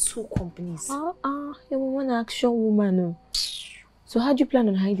for me in 2 companies. Your mama an action woman. So how do you plan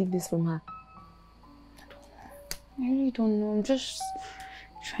on hiding this from her? I really don't know. I'm just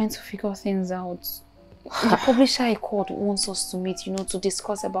trying to figure things out. The publisher I called wants us to meet, to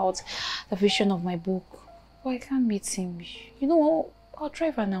discuss about the vision of my book. But I can't meet him. You know what? I'll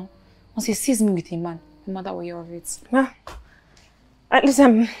drive her now. Once he sees me with a man, my mother will hear of it. At least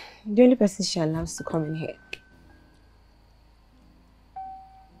I'm the only person she allows to come in here.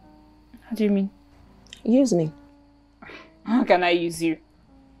 How do you mean? Use me. How can I use you?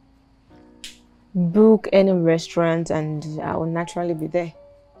 Book any restaurant and I will naturally be there.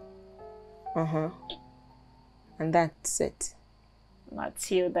 And that's it.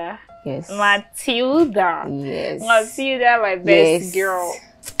 Matilda. Yes. Matilda. Yes. Matilda, my best girl.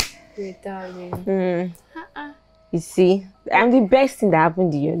 Your darling. You see, I'm the best thing that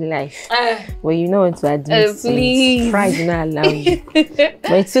happened in your life. Well, you know what to admit. Please. Pride will not allow you.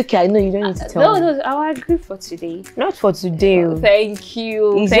 But it's okay, I know you don't need to tell me. No, I'll agree for today. Not for today. Thank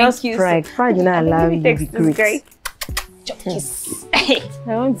you. It's Thank just you. pride. Pride will not allow you to be great. Kiss. I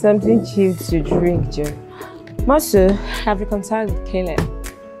want something cheap to drink, Joe. Master, have reconciled with Caleb.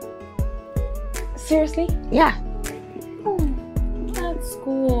 Seriously? Yeah. Oh, that's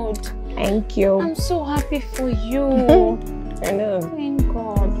good. Thank you. I'm so happy for you. I know. Thank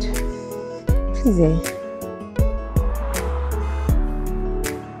God. Please,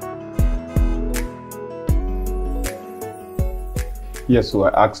 Yes, so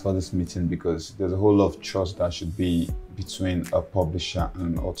I asked for this meeting because there's a whole lot of trust that should be between a publisher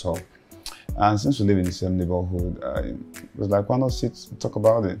and an author. And since we live in the same neighborhood, I was like, why not sit and talk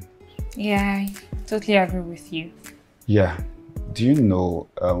about it? Yeah, I totally agree with you. Yeah. Do you know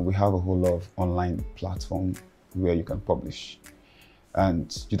we have a whole lot of online platform where you can publish?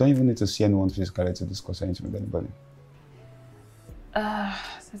 And you don't even need to see anyone physically to discuss anything with anybody.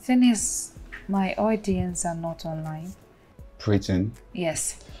 The thing is, my audience are not online. Printing?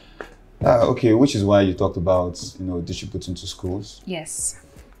 Yes. Okay, which is why you talked about, distributing to schools. Yes.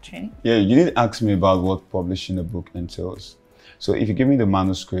 Training. Yeah, you didn't ask me about what publishing a book entails. So if you give me the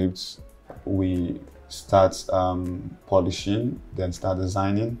manuscripts, we start polishing, then start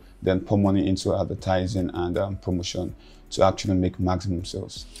designing, then pour money into advertising and promotion to actually make maximum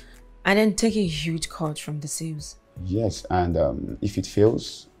sales. And then take a huge cut from the sales. Yes, and if it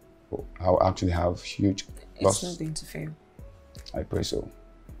fails, I'll actually have huge loss. It's not going to fail. I pray so.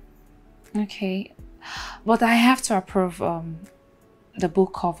 Okay, but I have to approve the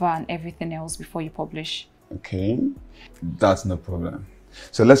book cover and everything else before you publish. Okay, that's no problem.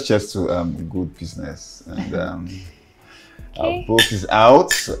 So let's just do good business. And our book is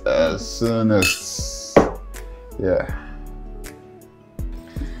out as soon as, yeah.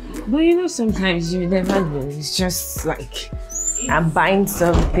 But sometimes you never know. It's just like I'm buying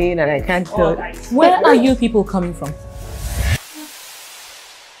something and I can't tell. Where are you people coming from?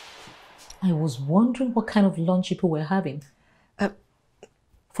 I was wondering what kind of lunch people were having.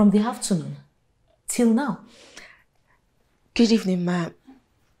 From the afternoon till now. Good evening, ma'am.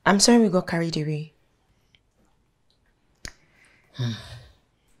 I'm sorry we got carried away.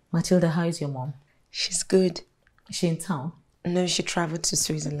 Matilda, how is your mom? She's good. Is she in town? No, she traveled to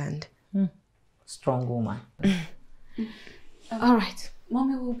Switzerland. Strong woman. All right.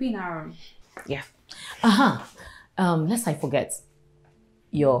 Mommy will be in our room. Yeah. Lest I forget.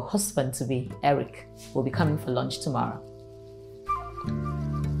 Your husband-to-be, Eric, will be coming for lunch tomorrow.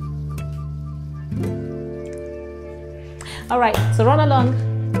 All right, so run along.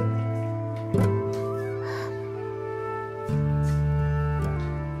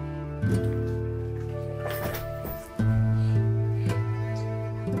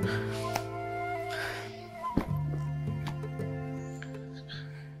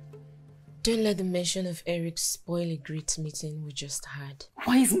 Don't let the mention of Eric spoil a great meeting we just had.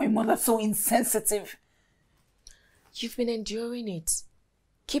 Why is my mother so insensitive? You've been enduring it.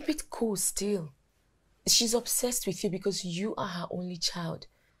 Keep it cool still. She's obsessed with you because you are her only child.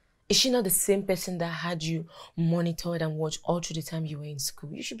 Is she not the same person that had you monitored and watched all through the time you were in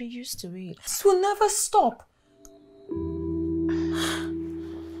school? You should be used to it. This will never stop.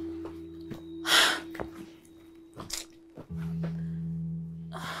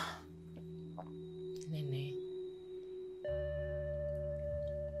 Nene.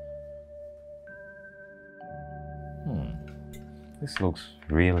 This looks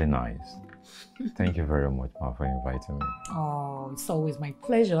really nice. Thank you very much, Ma, for inviting me. Oh, it's always my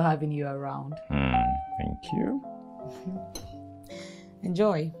pleasure having you around. Thank you.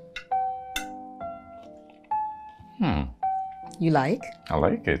 Enjoy. You like? I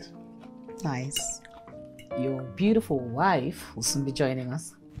like it. Nice. Your beautiful wife will soon be joining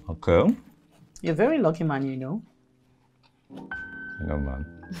us. Okay. You're a very lucky man, you know. I know, man.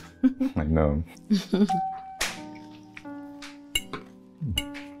 I know.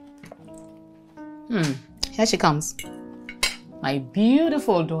 Here she comes. My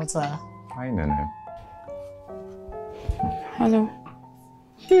beautiful daughter. Hi, Nene. Hello.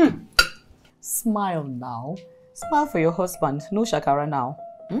 Smile now. Smile for your husband. No shakara now.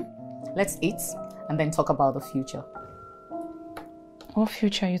 Let's eat and then talk about the future. What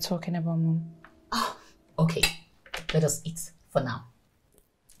future are you talking about, Mom? Okay. Let us eat for now.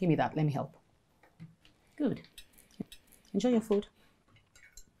 Give me that. Let me help. Good. Enjoy your food.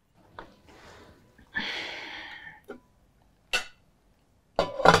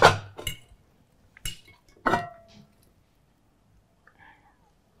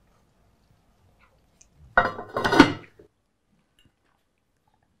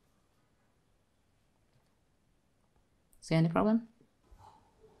 See any problem?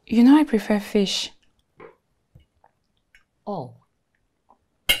 You know I prefer fish. Oh.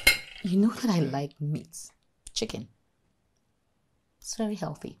 You know that I like meat. Chicken. It's very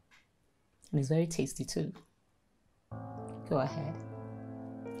healthy. And it's very tasty too. Go ahead.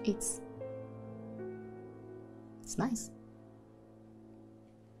 Eat. It's nice.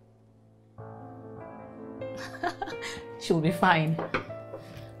 She'll be fine.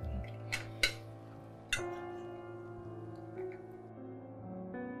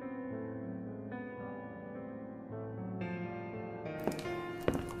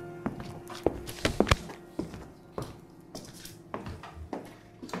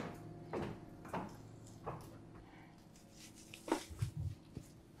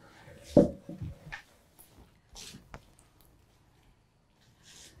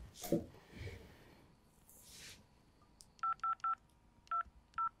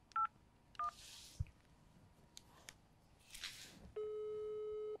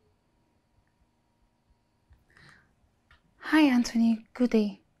 Hi, Anthony. Good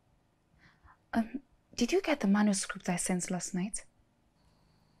day. Did you get the manuscript I sent last night?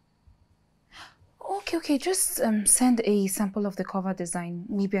 Okay. Just send a sample of the cover design.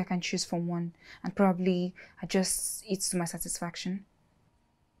 Maybe I can choose from one and probably adjust it to my satisfaction.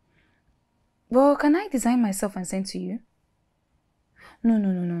 Well, can I design myself and send to you?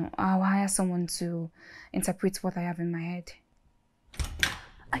 No. I'll hire someone to interpret what I have in my head.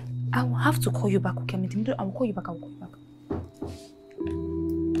 I will have to call you back, okay? I will call you back.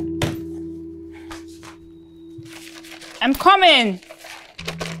 I'm coming!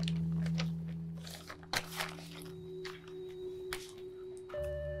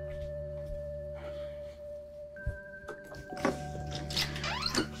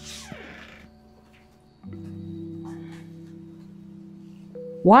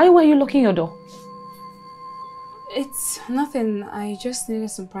 Why were you locking your door? It's nothing. I just needed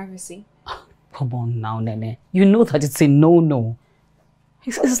some privacy. Come on now, Nene. You know that it's a no-no.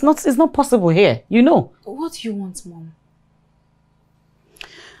 It's not possible here, you know. What do you want, Mom?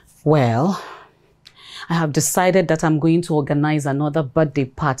 Well, I have decided that I'm going to organize another birthday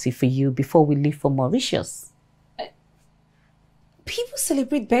party for you before we leave for Mauritius. People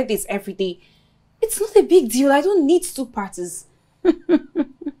celebrate birthdays every day. It's not a big deal. I don't need 2 parties.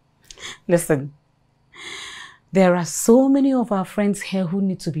 Listen, there are so many of our friends here who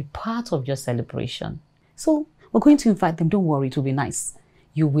need to be part of your celebration. So we're going to invite them. Don't worry, it will be nice.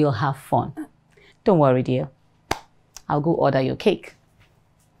 You will have fun. Don't worry, dear. I'll go order your cake.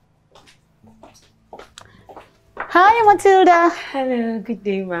 Hi, Matilda. Hello, good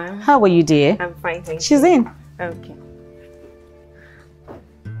day, ma'am. How are you, dear? I'm fine, thank you. She's in. Okay.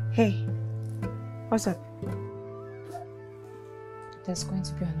 Hey, what's up? There's going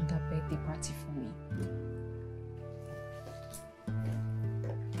to be another birthday party for me.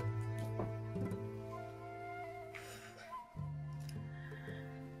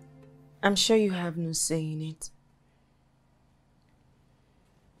 I'm sure you have no say in it.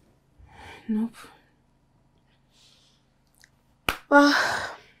 Nope. Well,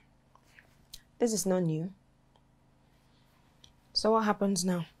 this is not new. So what happens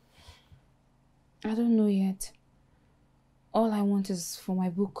now? I don't know yet. All I want is for my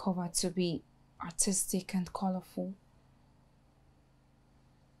book cover to be artistic and colorful.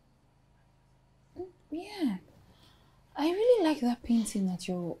 Yeah. I really like that painting at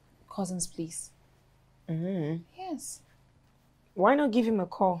your cousin's place. Mm-hmm. Yes. Why not give him a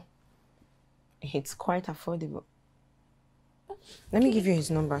call? It's quite affordable. Let me give you his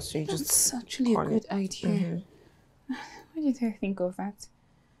number so you just That's actually a good idea. Mm-hmm. Why did I think of that?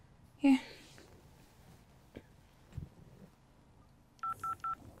 Yeah.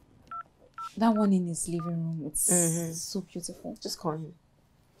 That one in his living room, it's so beautiful. Just call him.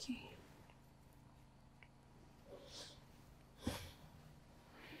 Okay.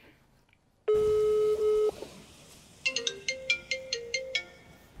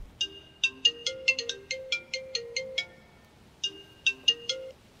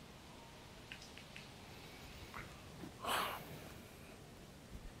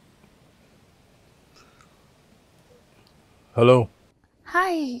 Hello.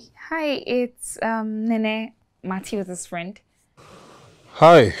 Hi, it's Nene, Matilda's friend.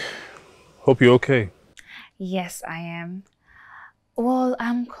 Hi. Hope you're okay. Yes, I am. Well,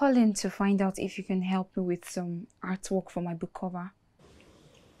 I'm calling to find out if you can help me with some artwork for my book cover.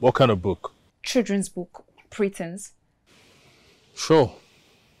 What kind of book? Children's book, Pretense. Sure,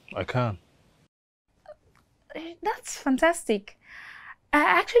 I can. That's fantastic. I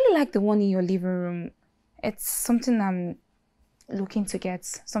actually like the one in your living room. It's something I'm looking to get,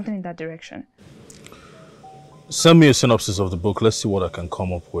 something in that direction. Send me a synopsis of the book. Let's see what I can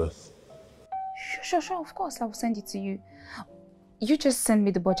come up with. Sure, of course, I will send it to you. You just send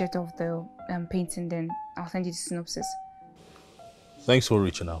me the budget of the painting, then I'll send you the synopsis. Thanks for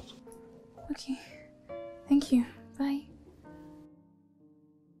reaching out. Okay, thank you. Bye.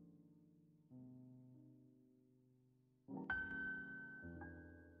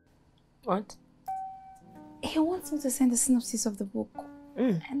 What? He wants me to send the synopsis of the book.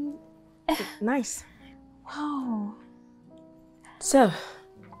 And nice. Wow. So,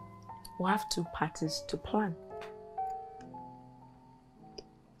 we have 2 parties to plan.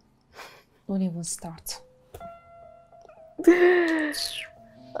 Don't even start.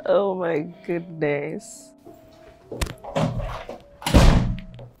 Oh my goodness.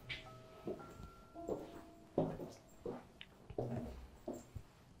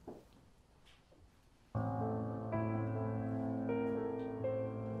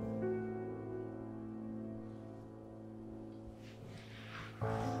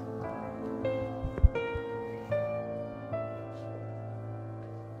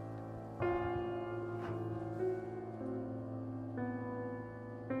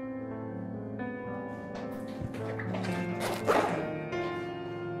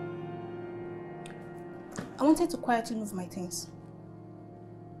 I wanted to quietly move my things.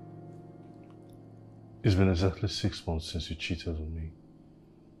 It's been exactly 6 months since you cheated on me.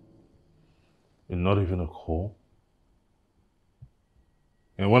 And not even a call.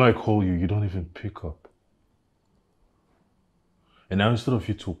 And when I call you, you don't even pick up. And now instead of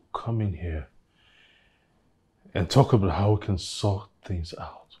you to come in here and talk about how we can sort things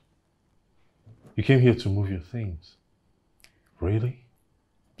out, you came here to move your things. Really?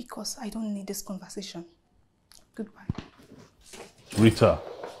 Because I don't need this conversation. Goodbye. Rita.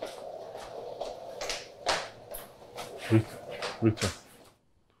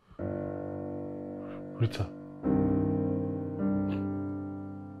 Rita.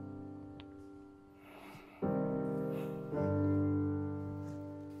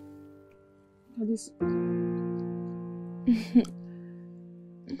 This.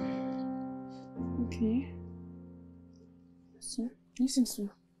 Okay. So, listen to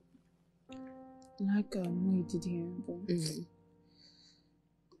like what you did here, but it's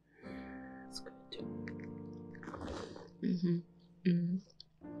good.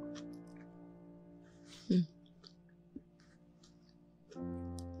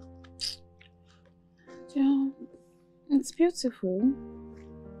 Yeah, it's beautiful.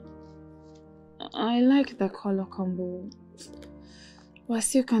 I like the color combo, but I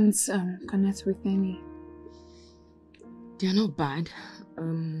still can't connect with any. They're not bad.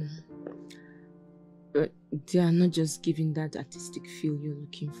 But they are not just giving that artistic feel you're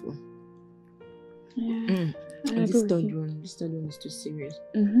looking for. Yeah. And this third one is too serious.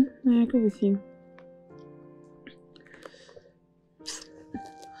 I agree with you.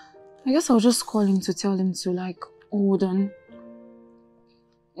 I guess I'll just call him to tell him to like hold on.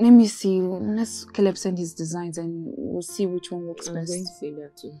 Let me see. Let's Caleb send his designs and we'll see which one works best. I'm going to say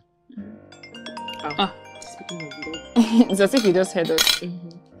that too. Speaking of that. It's as if he just heard us.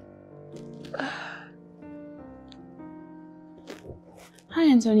 Hi,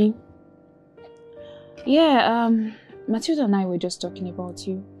 Anthony. Yeah, Matilda and I were just talking about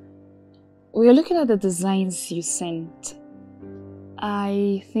you. We were looking at the designs you sent.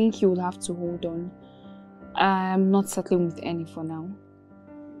 I think you'll have to hold on. I'm not settling with any for now.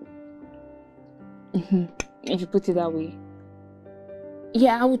 If you put it that way.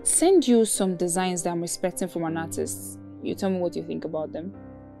 Yeah, I would send you some designs that I'm expecting from an artist. You tell me what you think about them.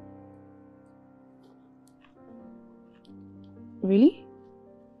 Really?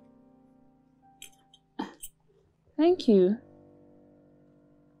 Thank you.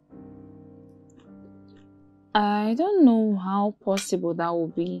 I don't know how possible that will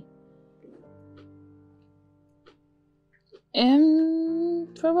be.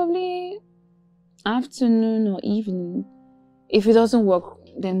 Probably afternoon or evening. If it doesn't work,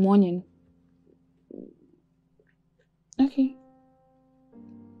 then morning. Okay.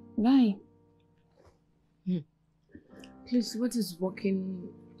 Bye. Please, what is working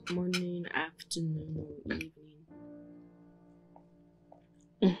morning, afternoon, or evening?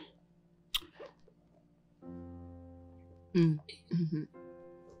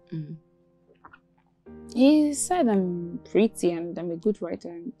 He said I'm pretty and I'm a good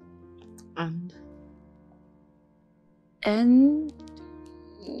writer. And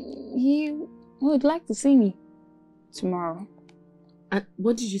he would like to see me tomorrow.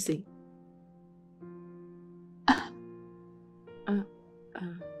 What did you say?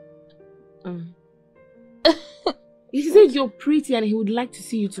 He said you're pretty and he would like to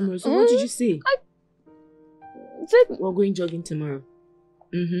see you tomorrow. So what did you say? We're going jogging tomorrow.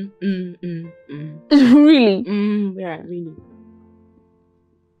 Really? Yeah, really.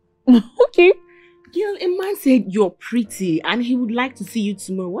 Okay. Girl, a man said you're pretty and he would like to see you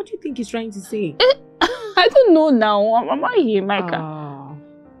tomorrow. What do you think he's trying to say? I don't know now. Am I here, Micah?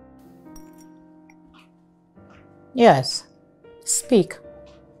 Yes. Speak.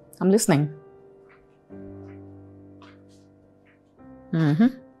 I'm listening.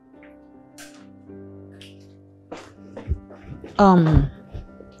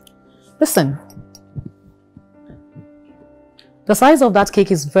 Listen. The size of that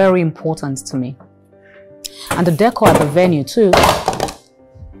cake is very important to me. And the decor at the venue too.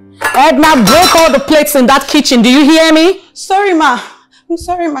 Edna, break all the plates in that kitchen. Do you hear me? Sorry, ma. I'm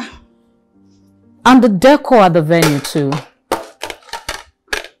sorry, ma. And the decor at the venue too.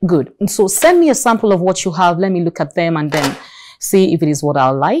 Good. And so send me a sample of what you have. Let me look at them and then see if it is what I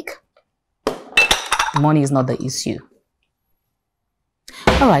like. Money is not the issue.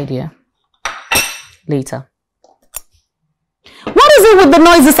 All right, dear. Later. What is it with the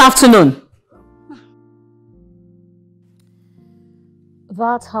noise this afternoon?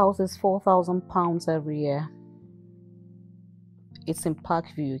 That house is £4,000 every year. It's in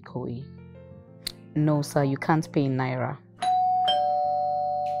Parkview, Ikoyi. No, sir, you can't pay in Naira.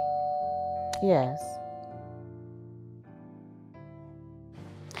 Yes.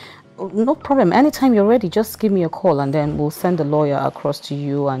 Oh, no problem. Anytime you're ready, just give me a call and then we'll send the lawyer across to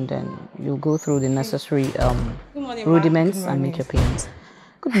you and then you'll go through the necessary rudiments and make your payments.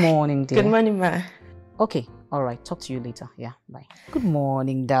 Good morning, dear. Good morning, ma. Okay, all right. Talk to you later. Yeah, bye. Good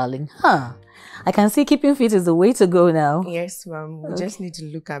morning, darling. Huh. I can see keeping fit is the way to go now. Yes, ma'am. We just need to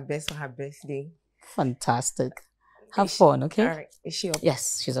look our best for her birthday. Fantastic. Have fun, okay? All right. Is she up?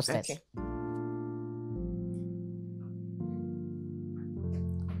 Yes, she's upstairs. Okay.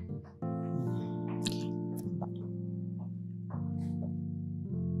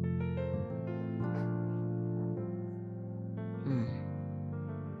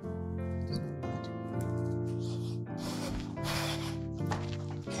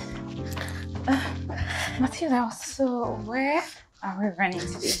 Matilda, so where are we running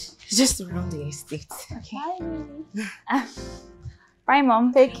today? Just around the estate. Okay. Bye,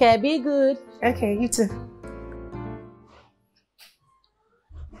 Mom. Take care. Be good. Okay, you too.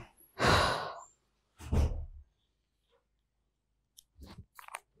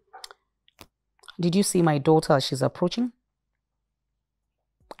 Did you see my daughter as she's approaching?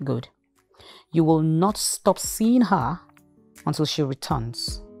 Good. You will not stop seeing her until she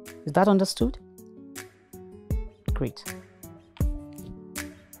returns. Is that understood? Great.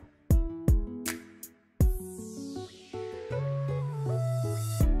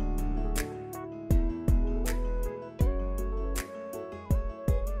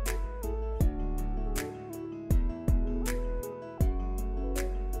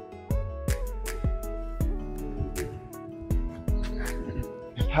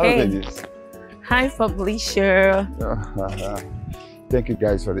 Hello, ladies. Hi, publisher. Thank you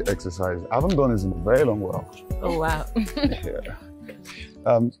guys for the exercise. I haven't done this in a very long while. Oh, wow. Yeah.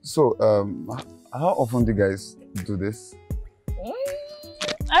 How often do you guys do this?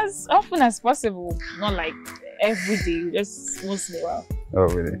 As often as possible. Not like every day, just once in a while. Oh,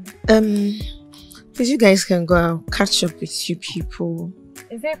 really? Please, you guys can go out, catch up with you people.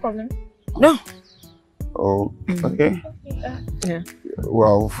 Is there a problem? No. Oh, okay. Yeah.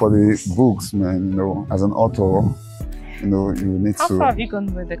 Well, for the books, man, as an author, you need How to... far have you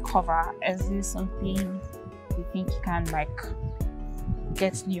gone with the cover? Is this something you think you can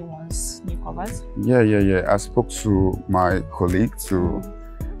get new ones, new covers? Yeah. I spoke to my colleague to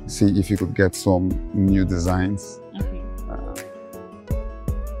see if he could get some new designs. Okay.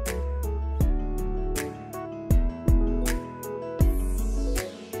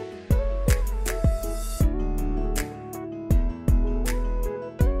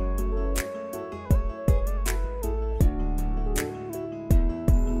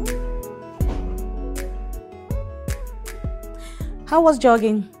 How was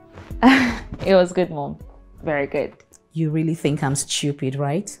jogging? It was good, Mom. Very good. You really think I'm stupid,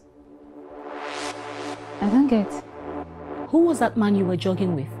 right? I don't get. Who was that man you were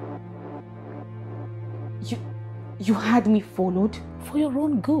jogging with? You had me followed? For your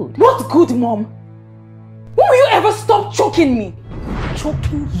own good. What good, Mom? When will you ever stop choking me?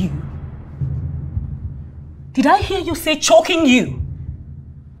 Choking you? Did I hear you say choking you?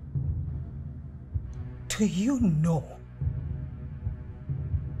 Do you know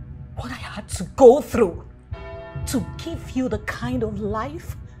what I had to go through to give you the kind of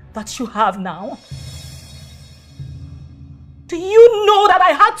life that you have now? Do you know that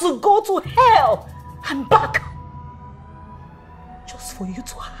I had to go to hell and back just for you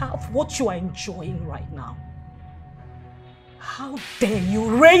to have what you are enjoying right now? How dare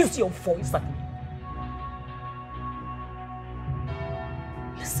you raise your voice at me?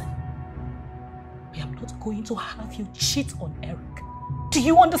 Listen, I am not going to have you cheat on Eric. Do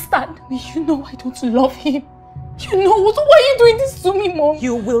you understand? You know I don't love him. You know what? Why are you doing this to me, Mom?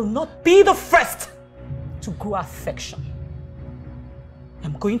 You will not be the first to grow affection.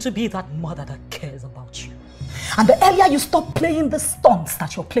 I'm going to be that mother that cares about you. And the earlier you stop playing the stunts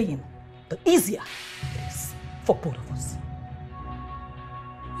that you're playing, the easier it is for both of us.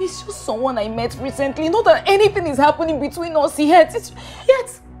 He's just someone I met recently. Not that anything is happening between us yet.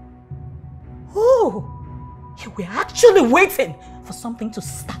 Yet? Oh, you were actually waiting for something to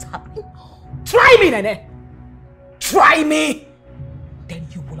start happening. Try me, Nene. Try me. Then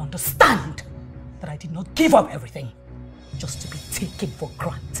you will understand that I did not give up everything just to be taken for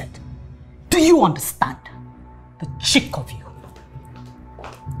granted. Do you understand? The cheek of you.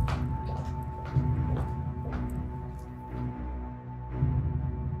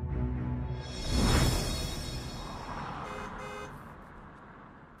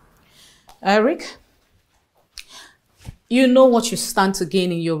 Eric, You know what you stand to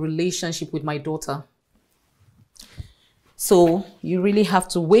gain in your relationship with my daughter. So you really have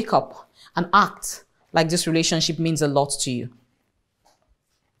to wake up and act like this relationship means a lot to you.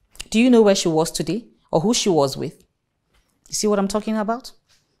 Do you know where she was today or who she was with? You see what I'm talking about?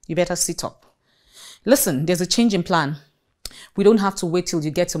 You better sit up. Listen, there's a change in plan. We don't have to wait till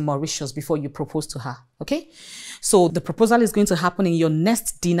you get to Mauritius before you propose to her, okay? So the proposal is going to happen in your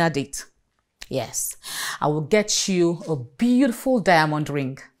next dinner date. Yes, I will get you a beautiful diamond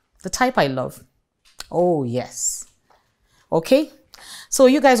ring, the type I love. Oh, yes. Okay, so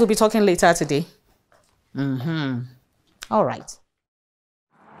you guys will be talking later today. All right.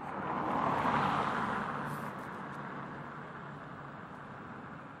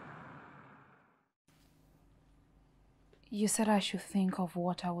 You said I should think of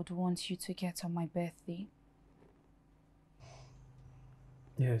what I would want you to get on my birthday.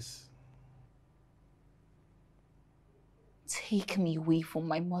 Yes. Take me away from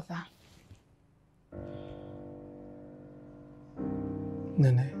my mother.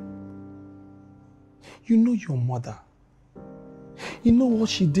 Nene, you know your mother. You know what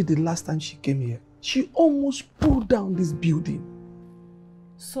she did the last time she came here? She almost pulled down this building.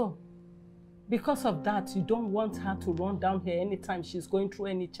 So, because of that, you don't want her to run down here anytime she's going through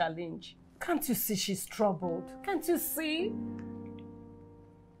any challenge. Can't you see she's troubled? Can't you see?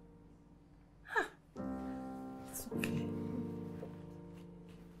 It's okay.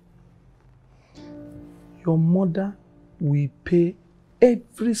 Your mother will pay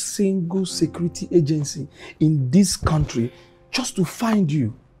every single security agency in this country just to find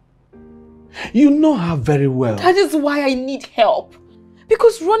you. You know her very well. That is why I need help.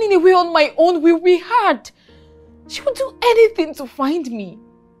 Because running away on my own will be hard. She would do anything to find me.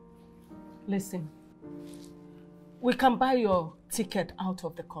 Listen, we can buy your ticket out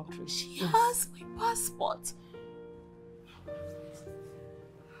of the country. She has my passport.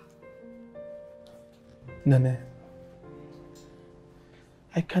 Nene,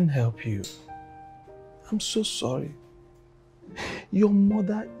 I can't help you. I'm so sorry. Your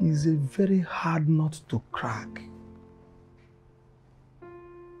mother is a very hard nut to crack.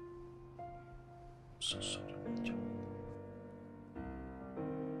 So sorry, Nadia.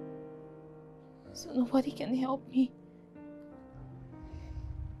 So nobody can help me.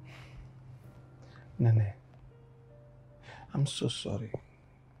 Nene, I'm so sorry.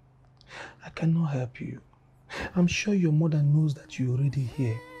 I cannot help you. I'm sure your mother knows that you're already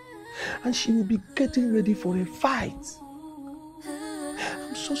here. And she will be getting ready for a fight.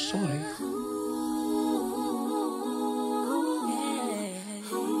 I'm so sorry.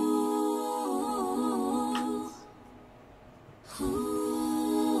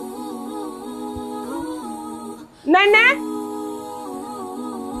 Nene!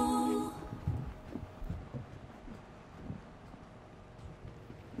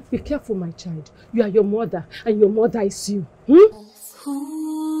 Be careful, my child. You are your mother, and your mother is you.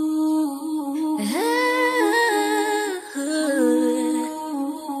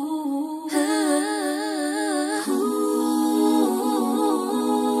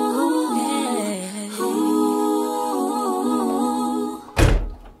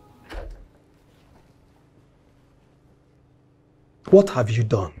 What have you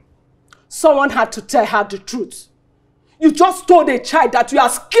done? Someone had to tell her the truth. You just told a child that you are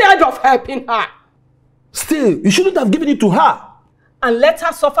scared of helping her. Still, you shouldn't have given it to her. And let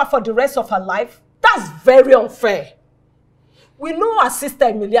her suffer for the rest of her life? That's very unfair. We know our sister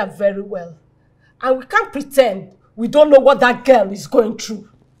Emilia very well. And we can't pretend we don't know what that girl is going through.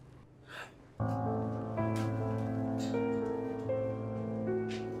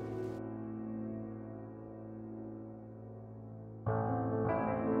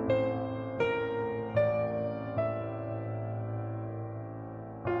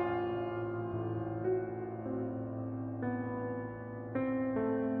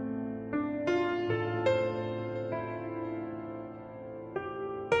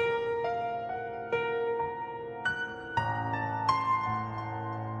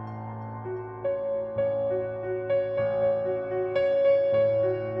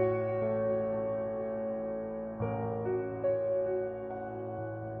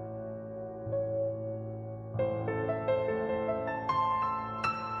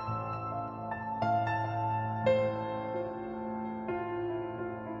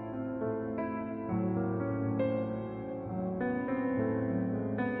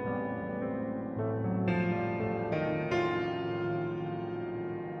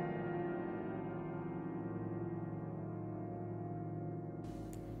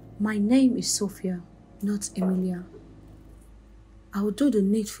 My name is Sophia, not Emilia. I will do the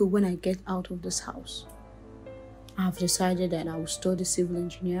needful when I get out of this house. I've decided that I will study civil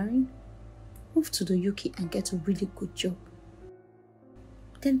engineering, move to the UK and get a really good job.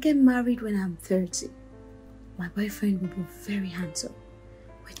 Then get married when I'm 30. My boyfriend will be very handsome,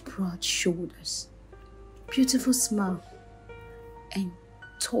 with broad shoulders, beautiful smile, and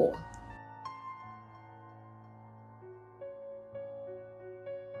tall.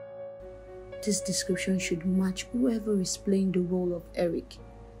 This description should match whoever is playing the role of Eric,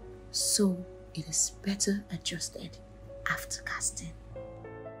 so it is better adjusted after casting.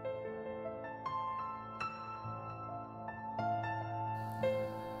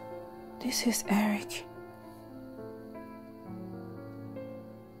 This is Eric.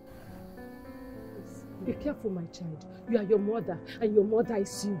 Be careful, my child. You are your mother, and your mother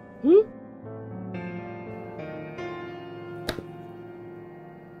is you. Hmm?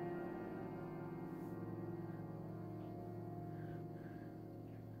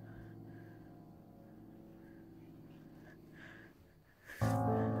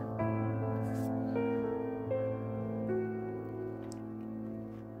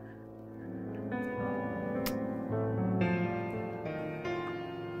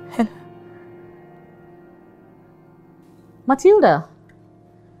 Matilda.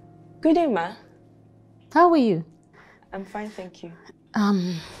 Good day, Ma. How are you? I'm fine, thank you.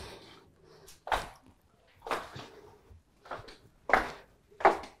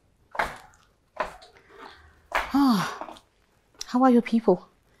 How are your people?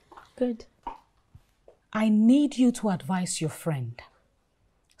 Good. I need you to advise your friend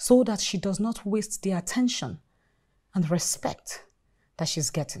so that she does not waste the attention and respect that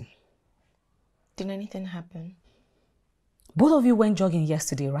she's getting. Did anything happen? Both of you went jogging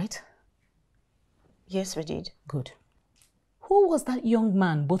yesterday, right? Yes, we did. Good. Who was that young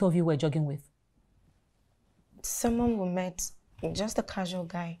man both of you were jogging with? Someone we met, just a casual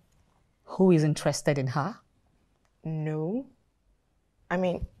guy. Who is interested in her? No. I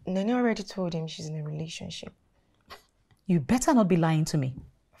mean, Nene already told him she's in a relationship. You better not be lying to me.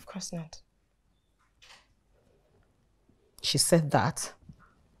 Of course not. She said that.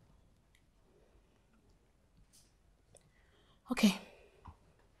 Okay.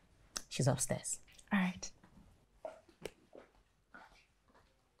 She's upstairs. All right.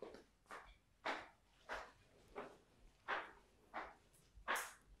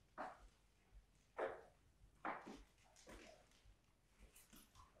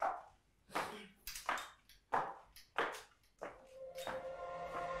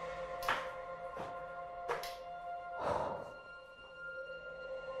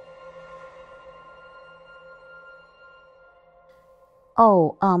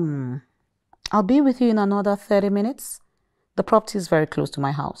 Oh, I'll be with you in another 30 minutes. The property is very close to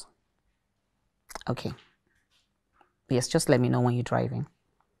my house. Okay. Yes, just let me know when you're driving.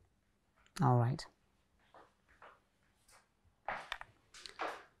 All right.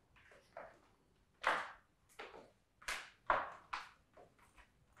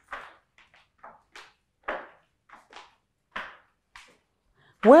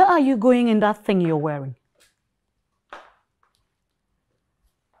 Where are you going in that thing you're wearing?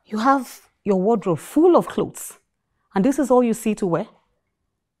 You have your wardrobe full of clothes, and this is all you see to wear?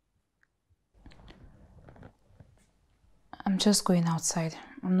 I'm just going outside.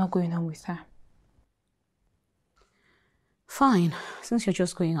 I'm not going home with her. Fine, since you're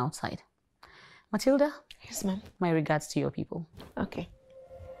just going outside. Matilda? Yes, ma'am. My regards to your people. Okay.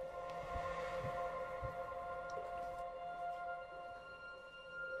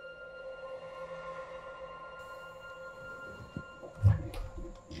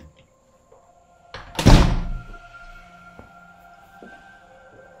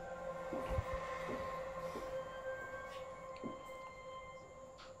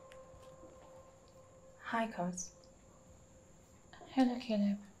 Hi, Cos. Hello,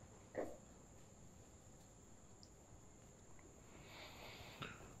 Caleb.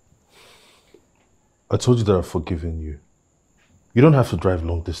 I told you that I've forgiven you. You don't have to drive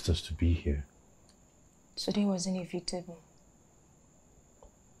long distance to be here. Today was inevitable.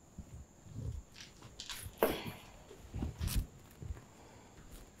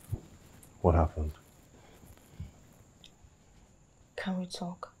 What happened? Can we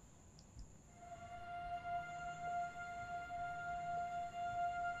talk?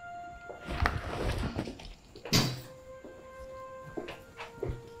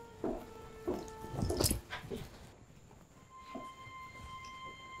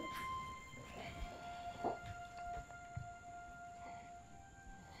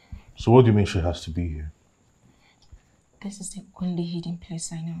 So what do you mean she has to be here? This is the only hidden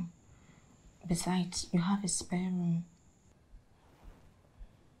place I know. Besides, you have a spare room.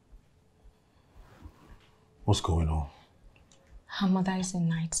 What's going on? Her mother is a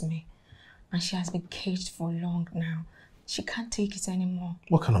nightmare, and she has been caged for long now. She can't take it anymore.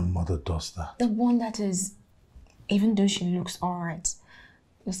 What kind of mother does that? The one that is, even though she looks alright.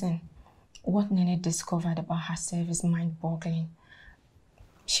 Listen, what Nene discovered about herself is mind-boggling.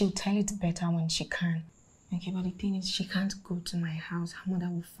 She'll tell it better when she can. Okay, but the thing is, she can't go to my house. Her mother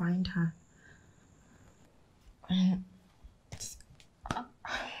will find her. And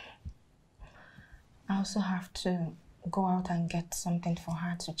I also have to go out and get something for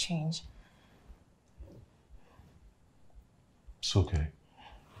her to change. It's okay.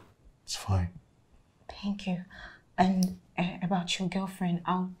 It's fine. Thank you. And about your girlfriend,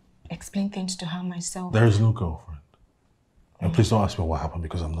 I'll explain things to her myself. There is no girlfriend. And please don't ask me what happened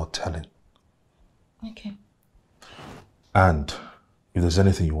because I'm not telling. Okay. And if there's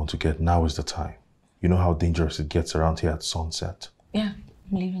anything you want to get, now is the time. You know how dangerous it gets around here at sunset. Yeah,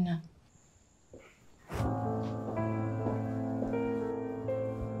 I'm leaving now.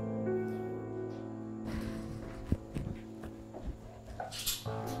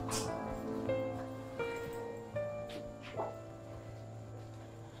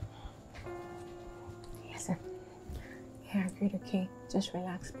 Yes, sir. Yeah, agreed, okay. Just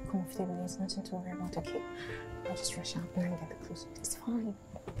relax, be comfortable. There's nothing to worry about, okay? I'll just rush out and get the clothes. It's fine.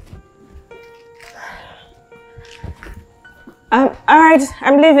 Alright,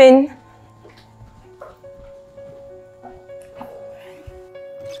 I'm leaving.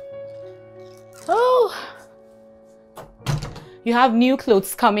 Oh, you have new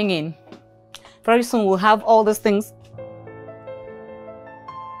clothes coming in. Very soon we'll have all these things.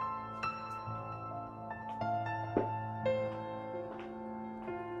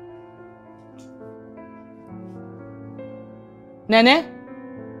 Nene?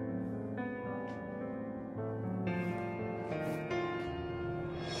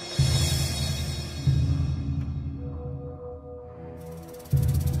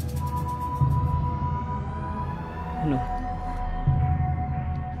 No.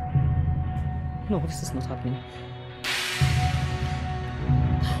 No, this is not happening.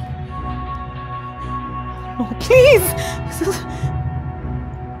 No, please! This is...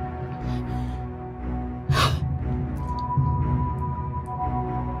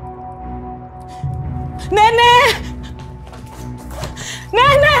 Nene!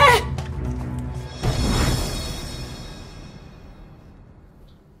 Nene!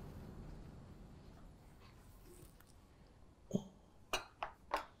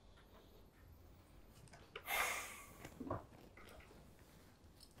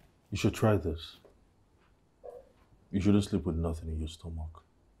 You should try this. You shouldn't sleep with nothing in your stomach.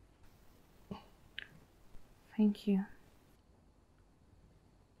 Thank you.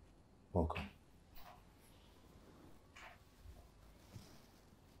 Welcome.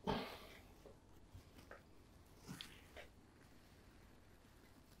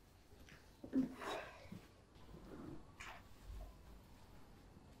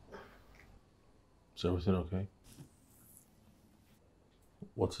 Is everything okay?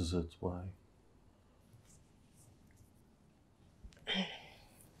 What is it? Why?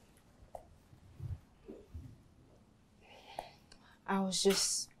 I was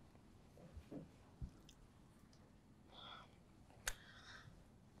just...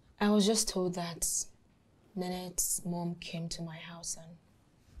 told that Nene's mom came to my house and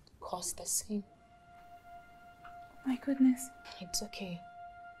caused the scene. My goodness. It's okay.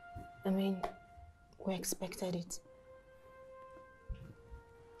 I mean, we expected it.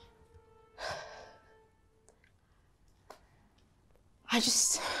 I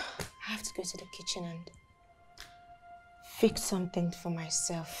have to go to the kitchen and fix something for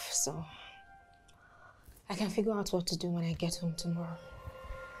myself so I can figure out what to do when I get home tomorrow.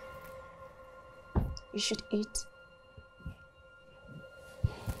 You should eat.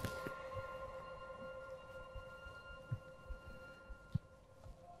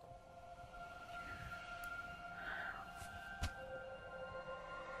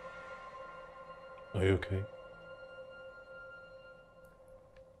 Are you okay?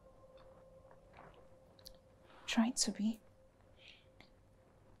 Trying to be.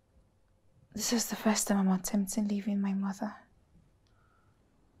 This is the first time I'm attempting leaving my mother.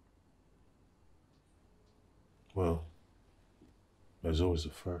 Well, there's always a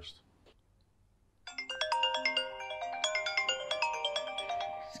first.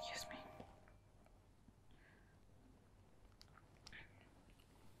 Excuse me.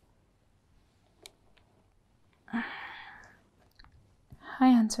 Hi,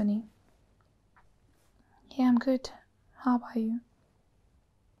 Anthony. Yeah, I'm good. How about you?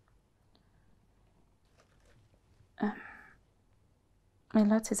 A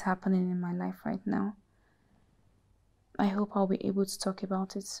lot is happening in my life right now. I hope I'll be able to talk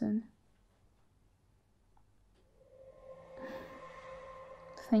about it soon.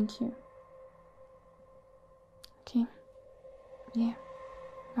 Thank you. Okay. Yeah.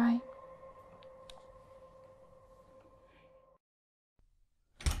 Bye.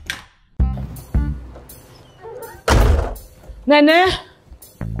 Nene!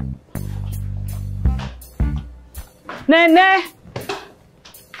 Nene!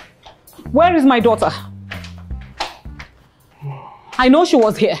 Where is my daughter? I know she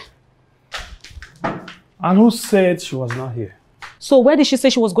was here. And who said she was not here? So where did she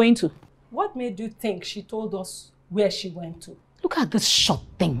say she was going to? What made you think she told us where she went to? Look at this short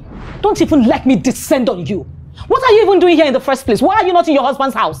thing. Don't even let me descend on you. What are you even doing here in the first place? Why are you not in your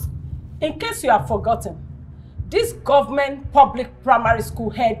husband's house? In case you have forgotten, this government public primary school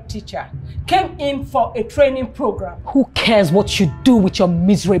head teacher came in for a training program. Who cares what you do with your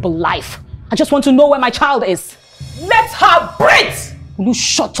miserable life? I just want to know where my child is. Let her breathe! Will you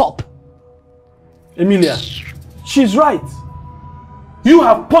shut up? Emilia, she's right. You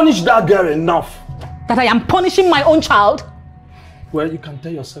have punished that girl enough. That I am punishing my own child? Well, you can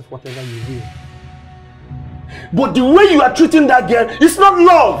tell yourself whatever you will. But the way you are treating that girl is not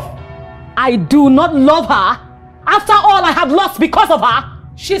love. I do not love her. After all I have lost because of her.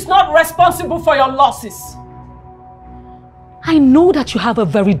 She's not responsible for your losses. I know that you have a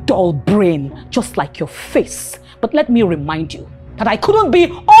very dull brain, just like your face. But let me remind you that I couldn't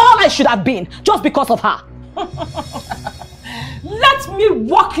be all I should have been just because of her. Let me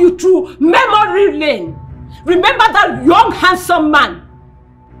walk you through memory lane. Remember that young, handsome man?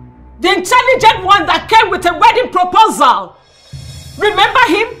 The intelligent one that came with a wedding proposal. Remember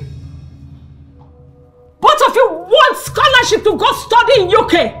him? Both of you want scholarship to go study in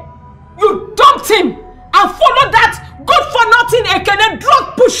UK. You dumped him and followed that good-for-nothing Ekene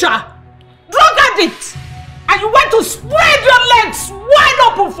drug pusher, drug addict. And you went to spread your legs wide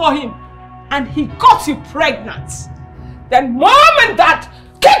open for him. And he got you pregnant. Then mom and dad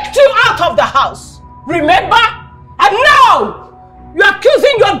kicked you out of the house. Remember? And now, you're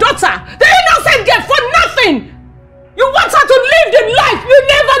accusing your daughter, the innocent girl, for nothing. You want her to live the life you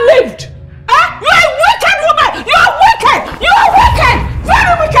never lived. You're a wicked woman! You're wicked! You're wicked!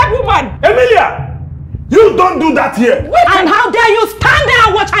 Very wicked woman! Emilia! You don't do that here! Wicked. And how dare you stand there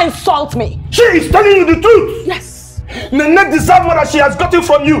and watch her insult me? She is telling you the truth! Yes! Nene deserves more than she has gotten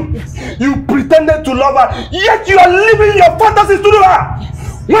from you! Yes. You pretended to love her, yet you are living your fantasies through her!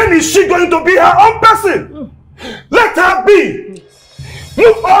 Yes. When is she going to be her own person? Let her be! Yes.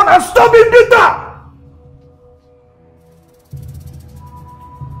 Move on and stop being bitter!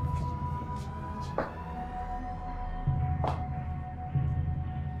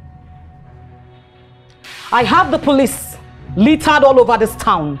 I have the police littered all over this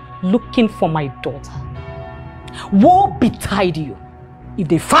town looking for my daughter. Woe betide you if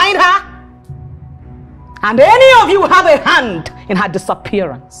they find her and any of you have a hand in her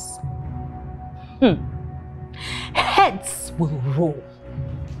disappearance. Heads will roll.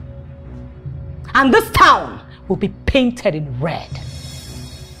 And this town will be painted in red.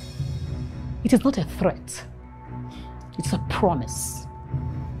 It is not a threat. It's a promise.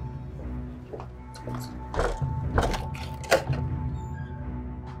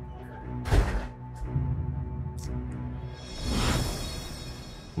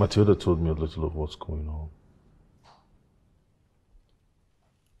 Matilda told me a little of what's going on.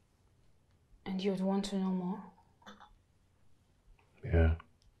 And you'd want to know more? Yeah.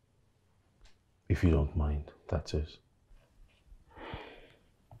 If you don't mind, that is.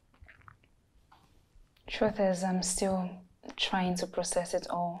 Truth is, I'm still trying to process it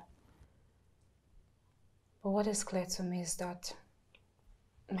all. But what is clear to me is that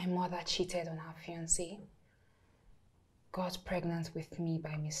my mother cheated on her fiancé, got pregnant with me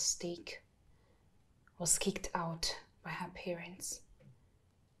by mistake, was kicked out by her parents,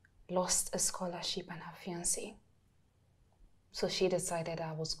 lost a scholarship and her fiancé. So she decided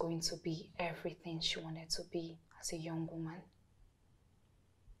I was going to be everything she wanted to be as a young woman.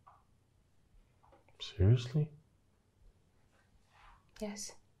 Seriously?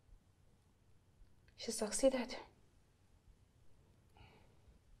 Yes. She succeeded.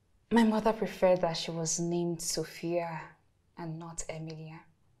 My mother preferred that she was named Sophia and not Emilia.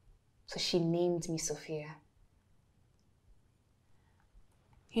 So she named me Sophia.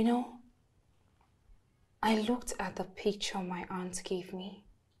 You know, I looked at the picture my aunt gave me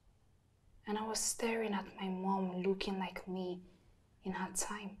and I was staring at my mom looking like me in her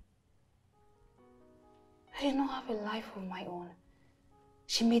time. I did not have a life of my own.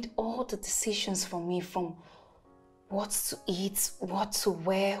 She made all the decisions for me, from what to eat, what to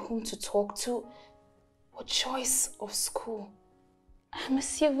wear, whom to talk to, or choice of school. I'm a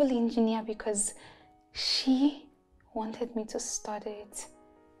civil engineer because she wanted me to study it.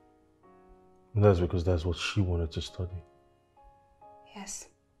 And that's because that's what she wanted to study. Yes.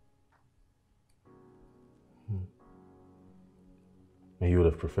 And you would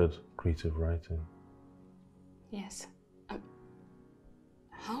have preferred creative writing. Yes.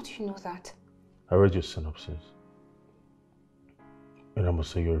 How do you know that? I read your synopsis. And I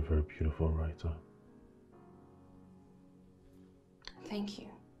must say you're a very beautiful writer. Thank you.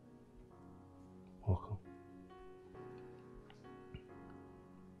 Welcome.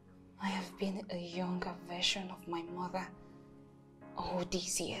 I have been a younger version of my mother all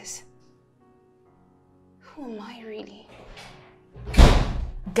these years. Who am I really?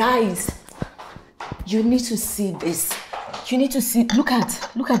 Guys, you need to see this. You need to see. Look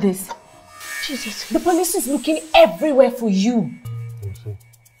at this. Jesus, the police is looking everywhere for you. Let me see.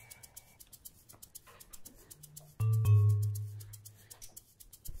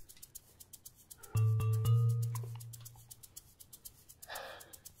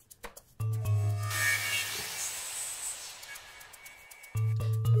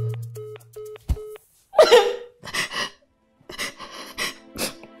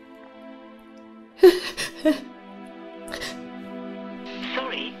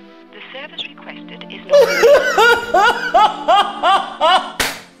 Sorry, the service requested is not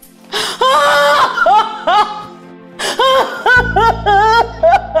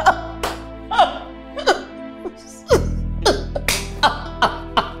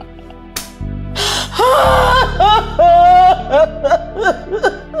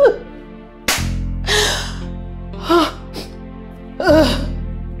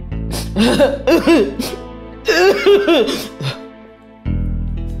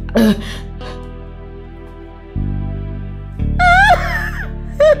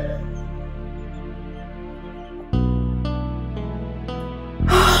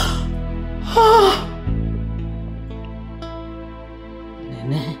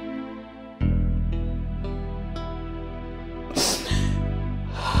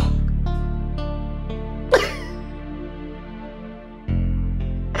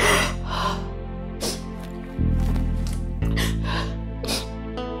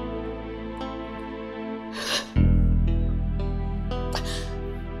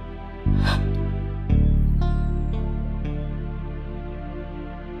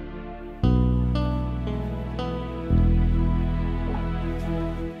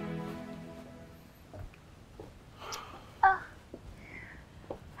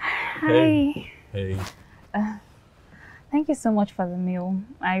Hi. Hey. Thank you so much for the meal.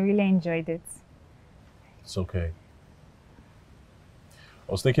 I really enjoyed it. It's okay.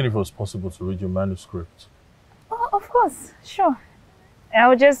 I was thinking if it was possible to read your manuscript. Oh, of course. Sure.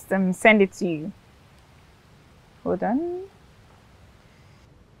 I'll just send it to you. Hold on.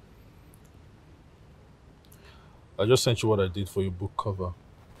 I just sent you what I did for your book cover.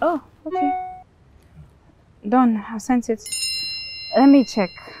 Oh, okay. Done. I sent it. Let me check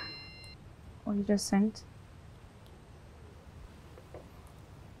what you just sent.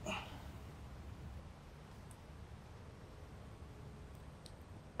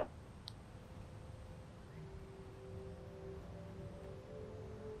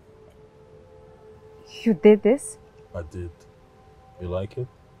 You did this? I did. You like it?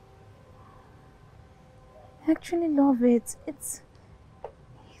 I actually love it. It's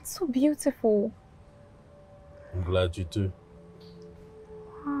so beautiful. I'm glad you do.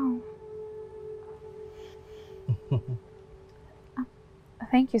 Wow.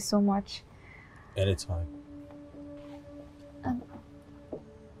 Thank you so much. Anytime.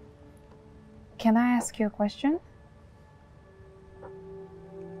 Can I ask you a question?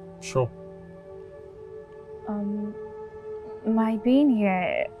 Sure. My being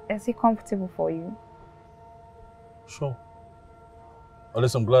here, is it comfortable for you? Sure. At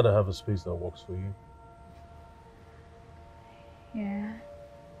least I'm glad I have a space that works for you. Yeah.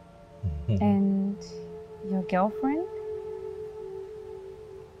 And your girlfriend?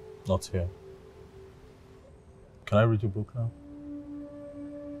 Not here. Can I read your book now?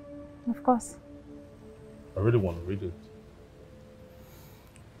 Of course. I really want to read it.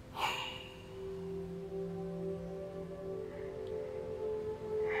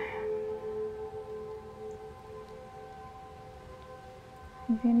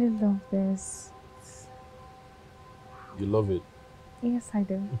 I really love this. You love it? Yes, I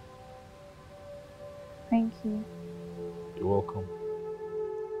do. Thank you. You're welcome.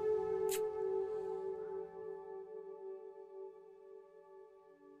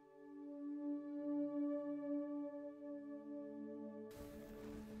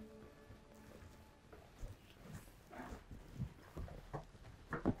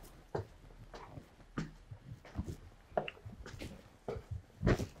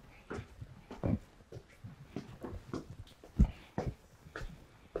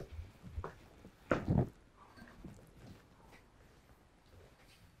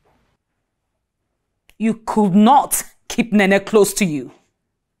 You could not keep Nene close to you.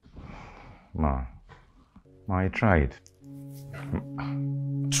 Ma, I tried.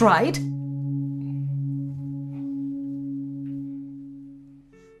 Tried?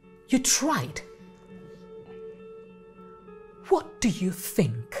 You tried? What do you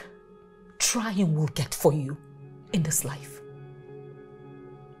think trying will get for you in this life?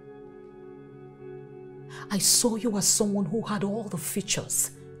 I saw you as someone who had all the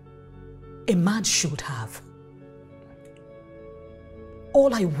features a man should have.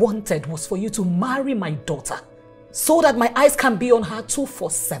 All I wanted was for you to marry my daughter so that my eyes can be on her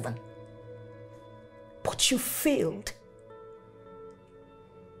 24/7. But you failed.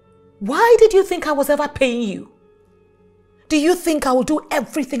 Why did you think I was ever paying you? Do you think I will do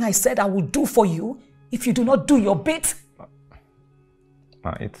everything I said I will do for you if you do not do your bit?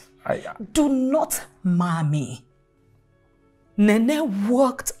 Do not mar me. Nene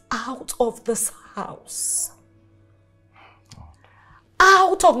walked out of this house.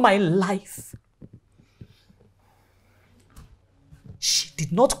 Out of my life. She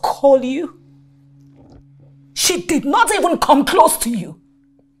did not call you. She did not even come close to you.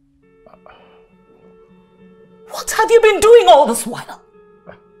 What have you been doing all this while?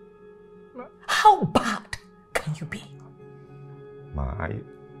 How bad can you be? Ma,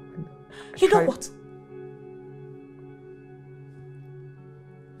 You know what?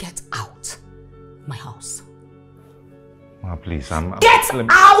 Get out my house. Ma, please, Get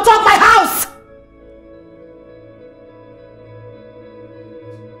out of my house!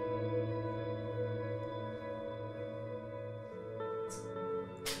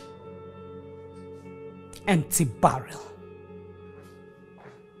 Empty barrel.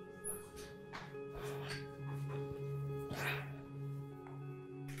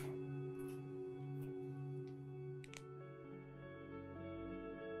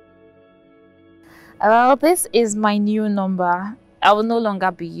 Well, this is my new number. I will no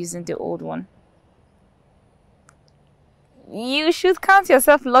longer be using the old one. You should count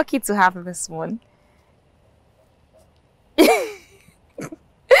yourself lucky to have this one.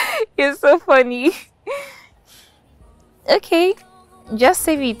 You're so funny. Okay, just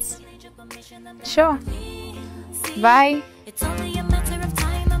save it. Sure. Bye. It's only a matter of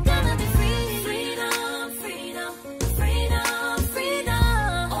time. I'm gonna be free. Freedom, freedom, freedom,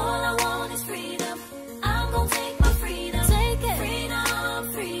 freedom. All I want is freedom. I'm gonna take my freedom. Take it.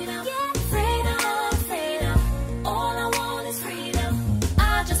 Freedom, freedom, yeah. Freedom, freedom. All I want is freedom.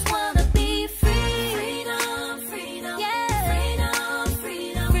 I just wanna be free. Freedom, freedom, yeah. Freedom,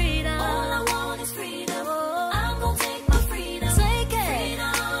 freedom, freedom. All I want is freedom. I'm gonna take my freedom. Take it.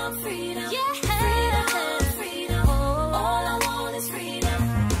 Freedom, freedom, yeah. Freedom, freedom. All I want is freedom.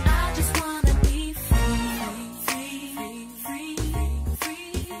 I just wanna be free, free, free, free, free,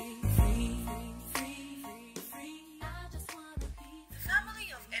 free. I just wanna be. The family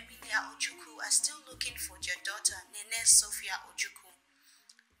of Appiah Ojukwu are still looking for their daughter, Nene Sophia Ojukwu.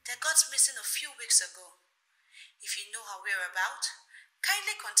 They got missing a few weeks ago. If you know her whereabouts,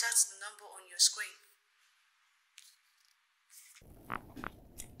 kindly contact the number on your screen.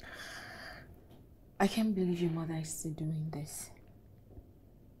 I can't believe your mother is still doing this.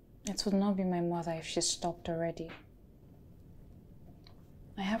 It would not be my mother if she stopped already.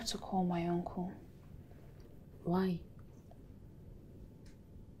 I have to call my uncle. Why?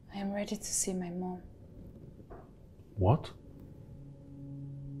 I am ready to see my mom. What?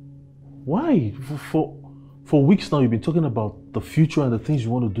 Why? For weeks now you've been talking about the future and the things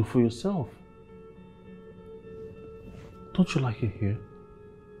you want to do for yourself. Don't you like it here?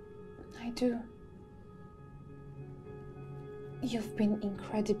 I do. You've been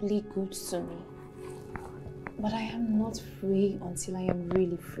incredibly good to me. But I am not free until I am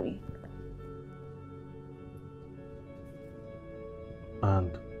really free.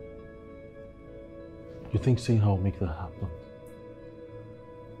 And you think seeing how I'll make that happen?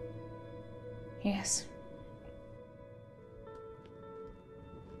 Yes.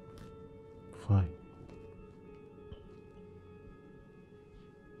 Fine.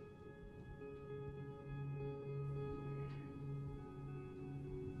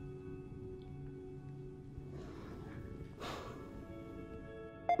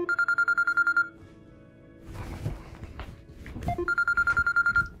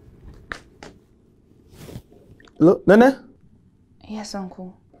 Hello, Nene? Yes,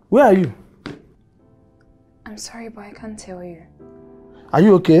 uncle. Where are you? I'm sorry, but I can't tell you. Are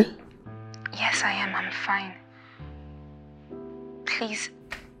you okay? Yes, I am. I'm fine. Please.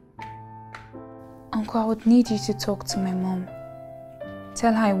 Uncle, I would need you to talk to my mom.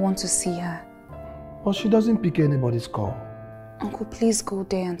 Tell her I want to see her. But she doesn't pick anybody's call. Uncle, please go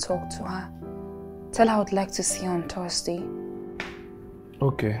there and talk to her. Tell her I would like to see her on Thursday.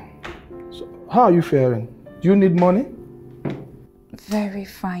 Okay. So, how are you faring? Do you need money? Very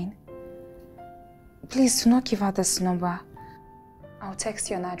fine. Please do not give her this number. I'll text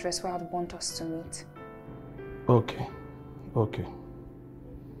you an address where I'd want us to meet. Okay. Okay.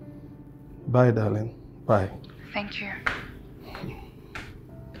 Bye, darling. Bye. Thank you.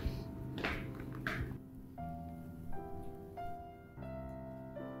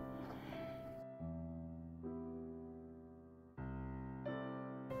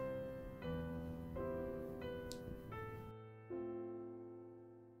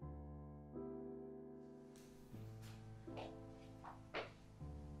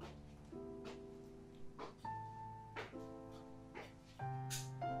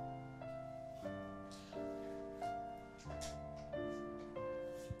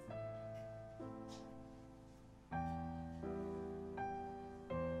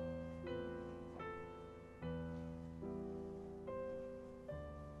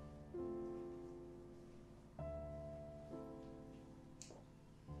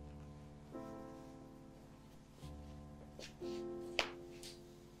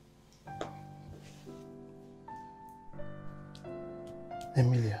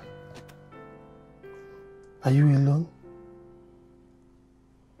 Emilia, are you alone?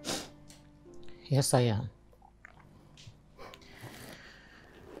 Yes, I am.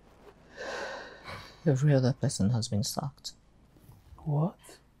 Every other person has been sacked. What?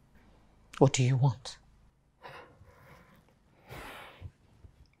 What do you want?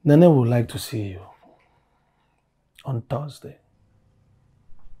 Nene would like to see you on Thursday.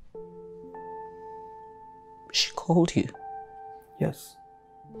 She called you? Yes.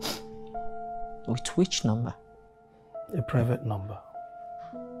 With which number? A private number.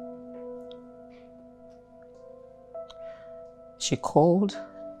 She called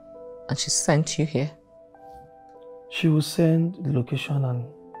and she sent you here? She will send the location and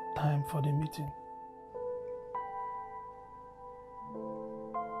time for the meeting.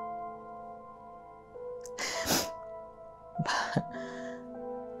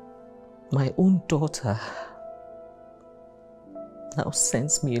 My own daughter now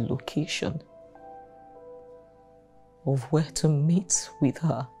sends me a location of where to meet with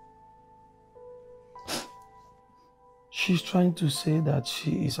her. She's trying to say that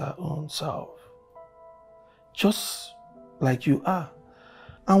she is her own self, just like you are,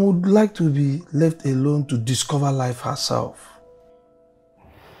 and would like to be left alone to discover life herself.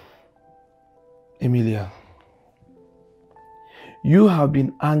 Emilia, you have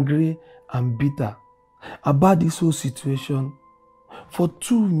been angry and bitter about this whole situation for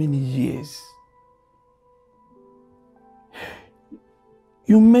too many years.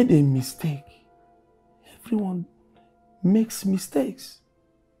 You made a mistake. Everyone makes mistakes.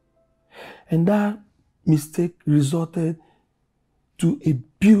 And that mistake resulted to a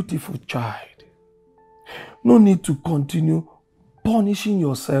beautiful child. No need to continue punishing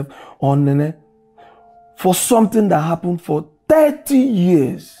yourself or Nene for something that happened for 30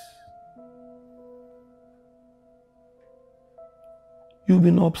 years. You've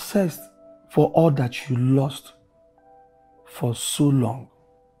been obsessed for all that you lost for so long.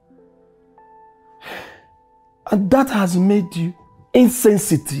 And that has made you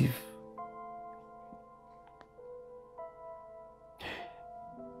insensitive.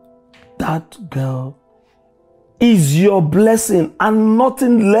 That girl is your blessing and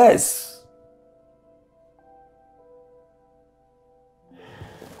nothing less.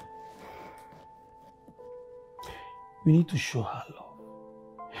 You need to show her love.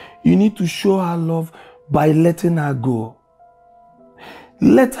 You need to show her love by letting her go.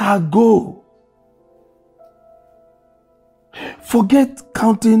 Let her go. Forget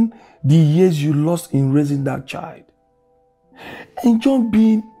counting the years you lost in raising that child. Enjoy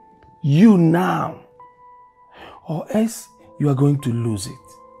being you now, or else you are going to lose it.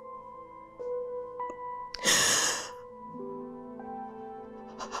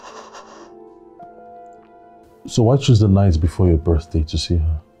 So why choose the night before your birthday to see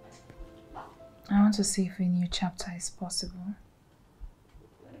her? I want to see if a new chapter is possible.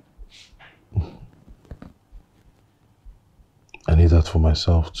 I need that for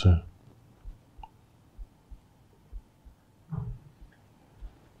myself too.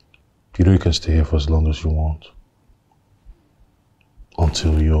 You know you can stay here for as long as you want.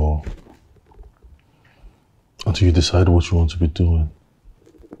 Until you decide what you want to be doing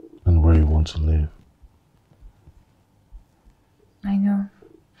and where you want to live. I know.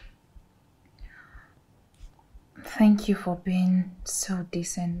 Thank you for being so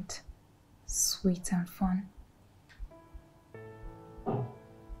decent, sweet and fun.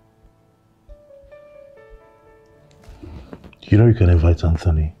 You know you can invite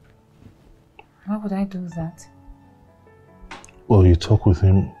Anthony. Why would I do that? Well, you talk with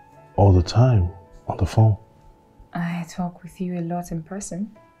him all the time on the phone. I talk with you a lot in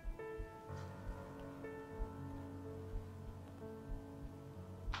person.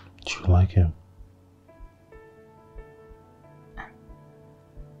 Do you like him?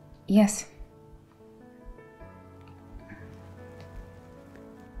 Yes.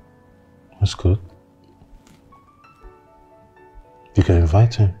 That's good. You can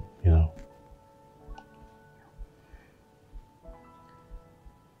invite him, you know.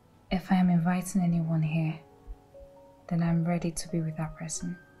 If I am inviting anyone here, then I'm ready to be with that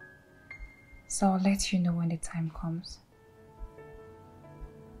person. So I'll let you know when the time comes.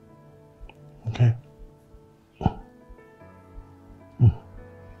 Okay.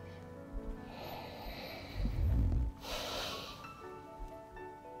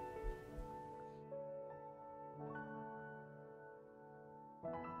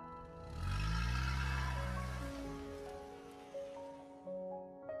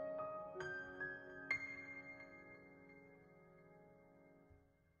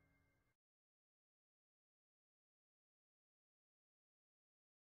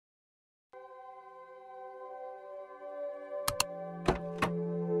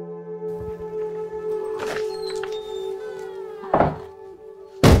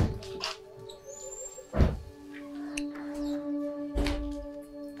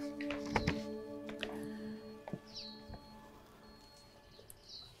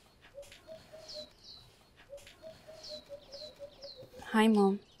 Hi,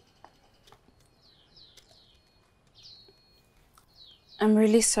 Mom. I'm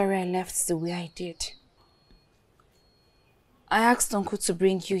really sorry I left the way I did. I asked Uncle to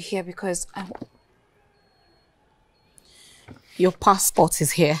bring you here because Your passport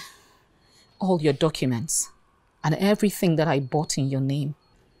is here. All your documents. And everything that I bought in your name.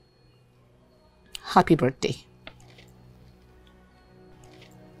 Happy birthday.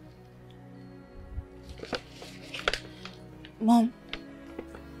 Mom,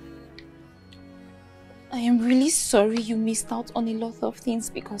 I am really sorry you missed out on a lot of things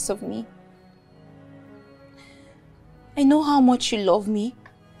because of me. I know how much you love me,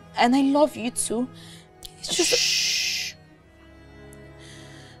 and I love you too. It's just... Shh.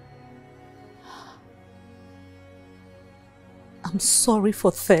 I'm sorry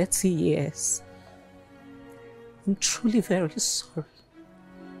for 30 years. I'm truly very sorry.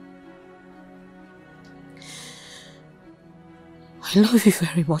 I love you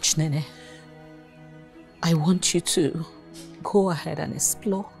very much, Nene. I want you to go ahead and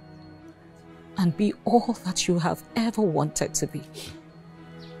explore and be all that you have ever wanted to be.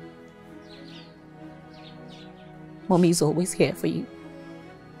 Mommy is always here for you.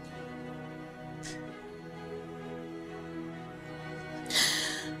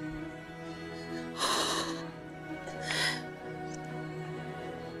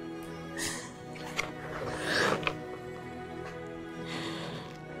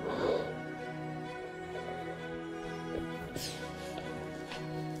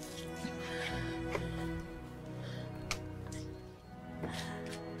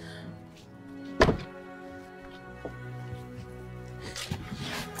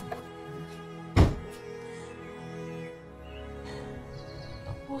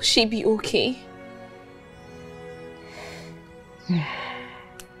 Will she be okay?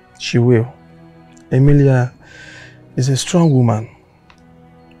 She will. Emilia is a strong woman.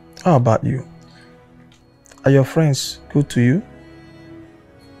 How about you? Are your friends good to you?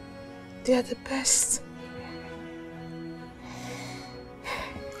 They are the best.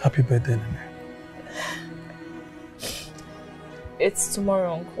 Happy birthday, Nene. It's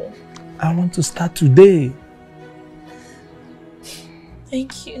tomorrow, Uncle. I want to start today.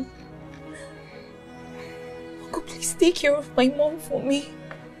 Thank you. Uncle, please take care of my mom for me.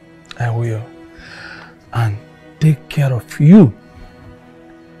 I will. And take care of you.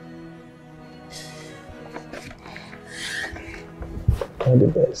 All the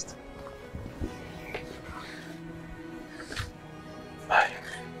best. Bye.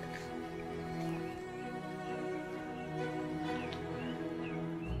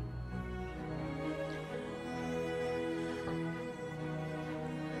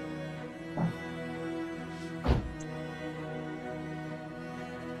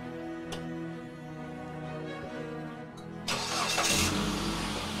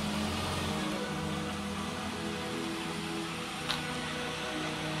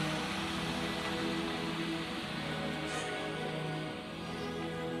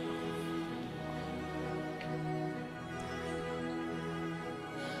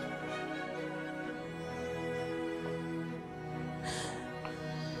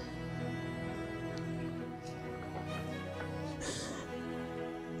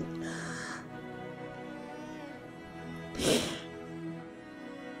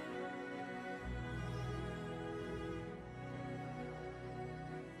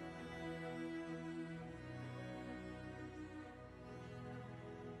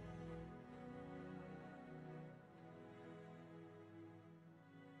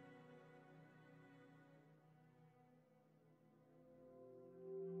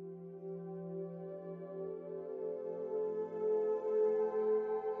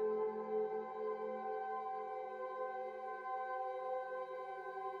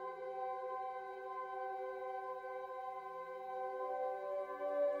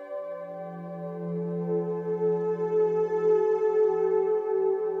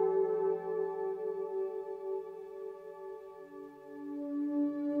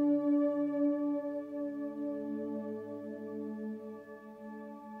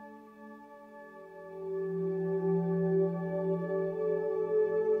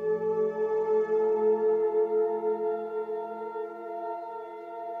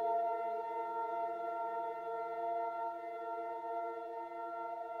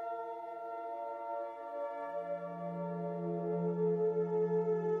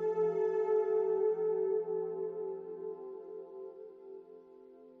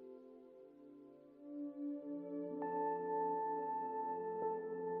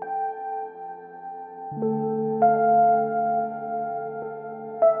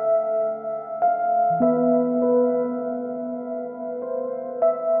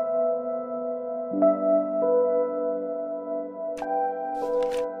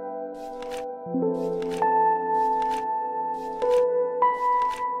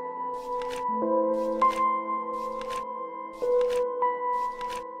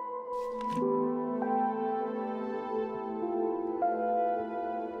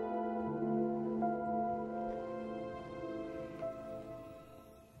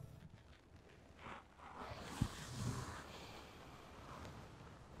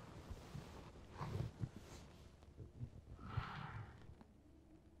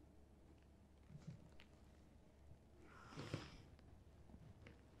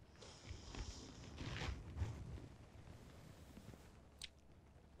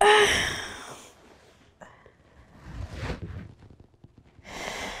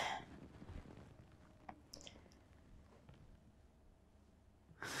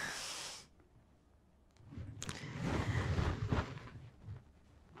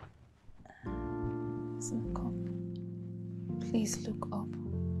 Please look up. Please look up.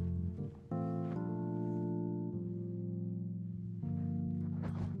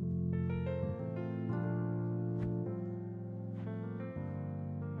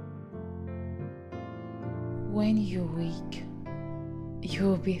 When you wake, you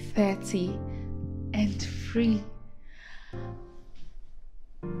will be 30 and free.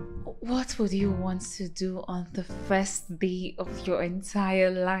 What would you want to do on the first day of your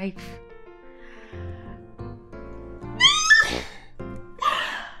entire life?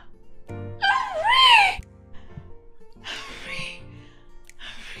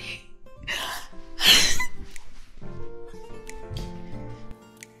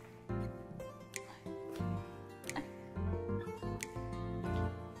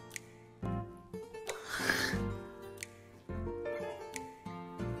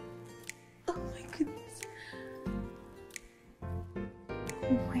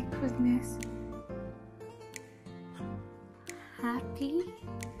 Happy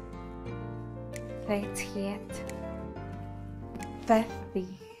 30th birthday.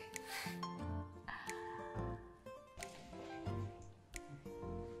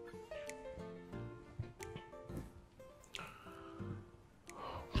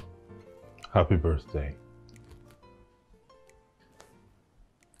 Happy birthday.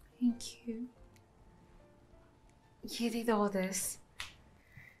 Thank you. You did all this.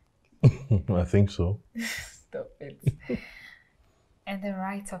 I think so. Stop it. And then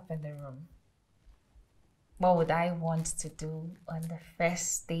right up in the room. What would I want to do on the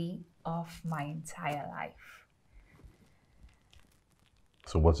first day of my entire life?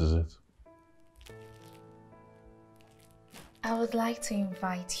 So what is it? I would like to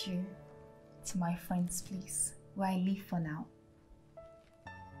invite you to my friend's place where I live for now.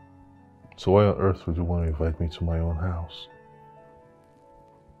 So why on earth would you want to invite me to my own house?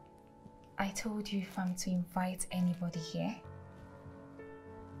 I told you if I'm to invite anybody here,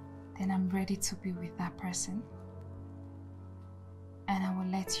 then I'm ready to be with that person. And I will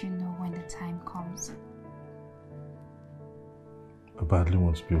let you know when the time comes. I badly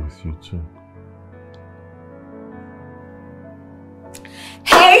want to be with you too.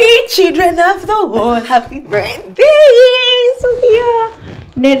 Hey, children of the world, happy birthday, Sonia!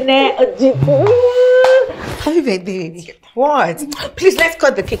 Nene, happy birthday. What? Please, let's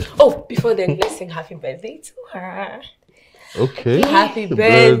cut the cake. Oh, before then, let's sing happy birthday to her. Okay. Happy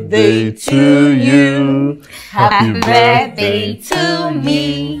birthday to you. Happy birthday to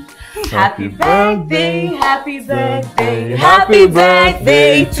me. Happy birthday, happy birthday, happy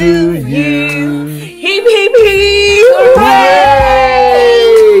birthday to you. Hip, hip, hip.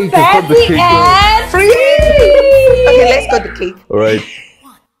 Hooray! Cut the cake And free. Okay, let's cut the cake. All right.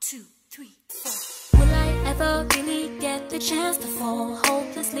 Will I ever really get the chance to fall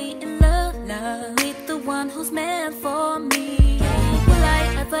hopelessly in love with the one who's meant for me? Will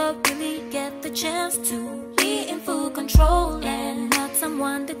I ever really get the chance to be in full control and not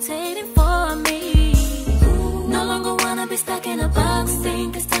someone dictating for me? No longer wanna be stuck in a box.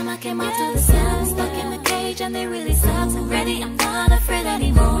 Think it's time I came out to the sun. Stuck in a cage and they really sucks. I'm ready, I'm not afraid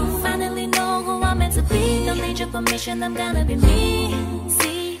anymore. Finally know who I'm meant to be. Don't need your permission, I'm gonna be me.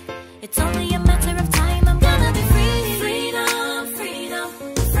 See, it's only a matter of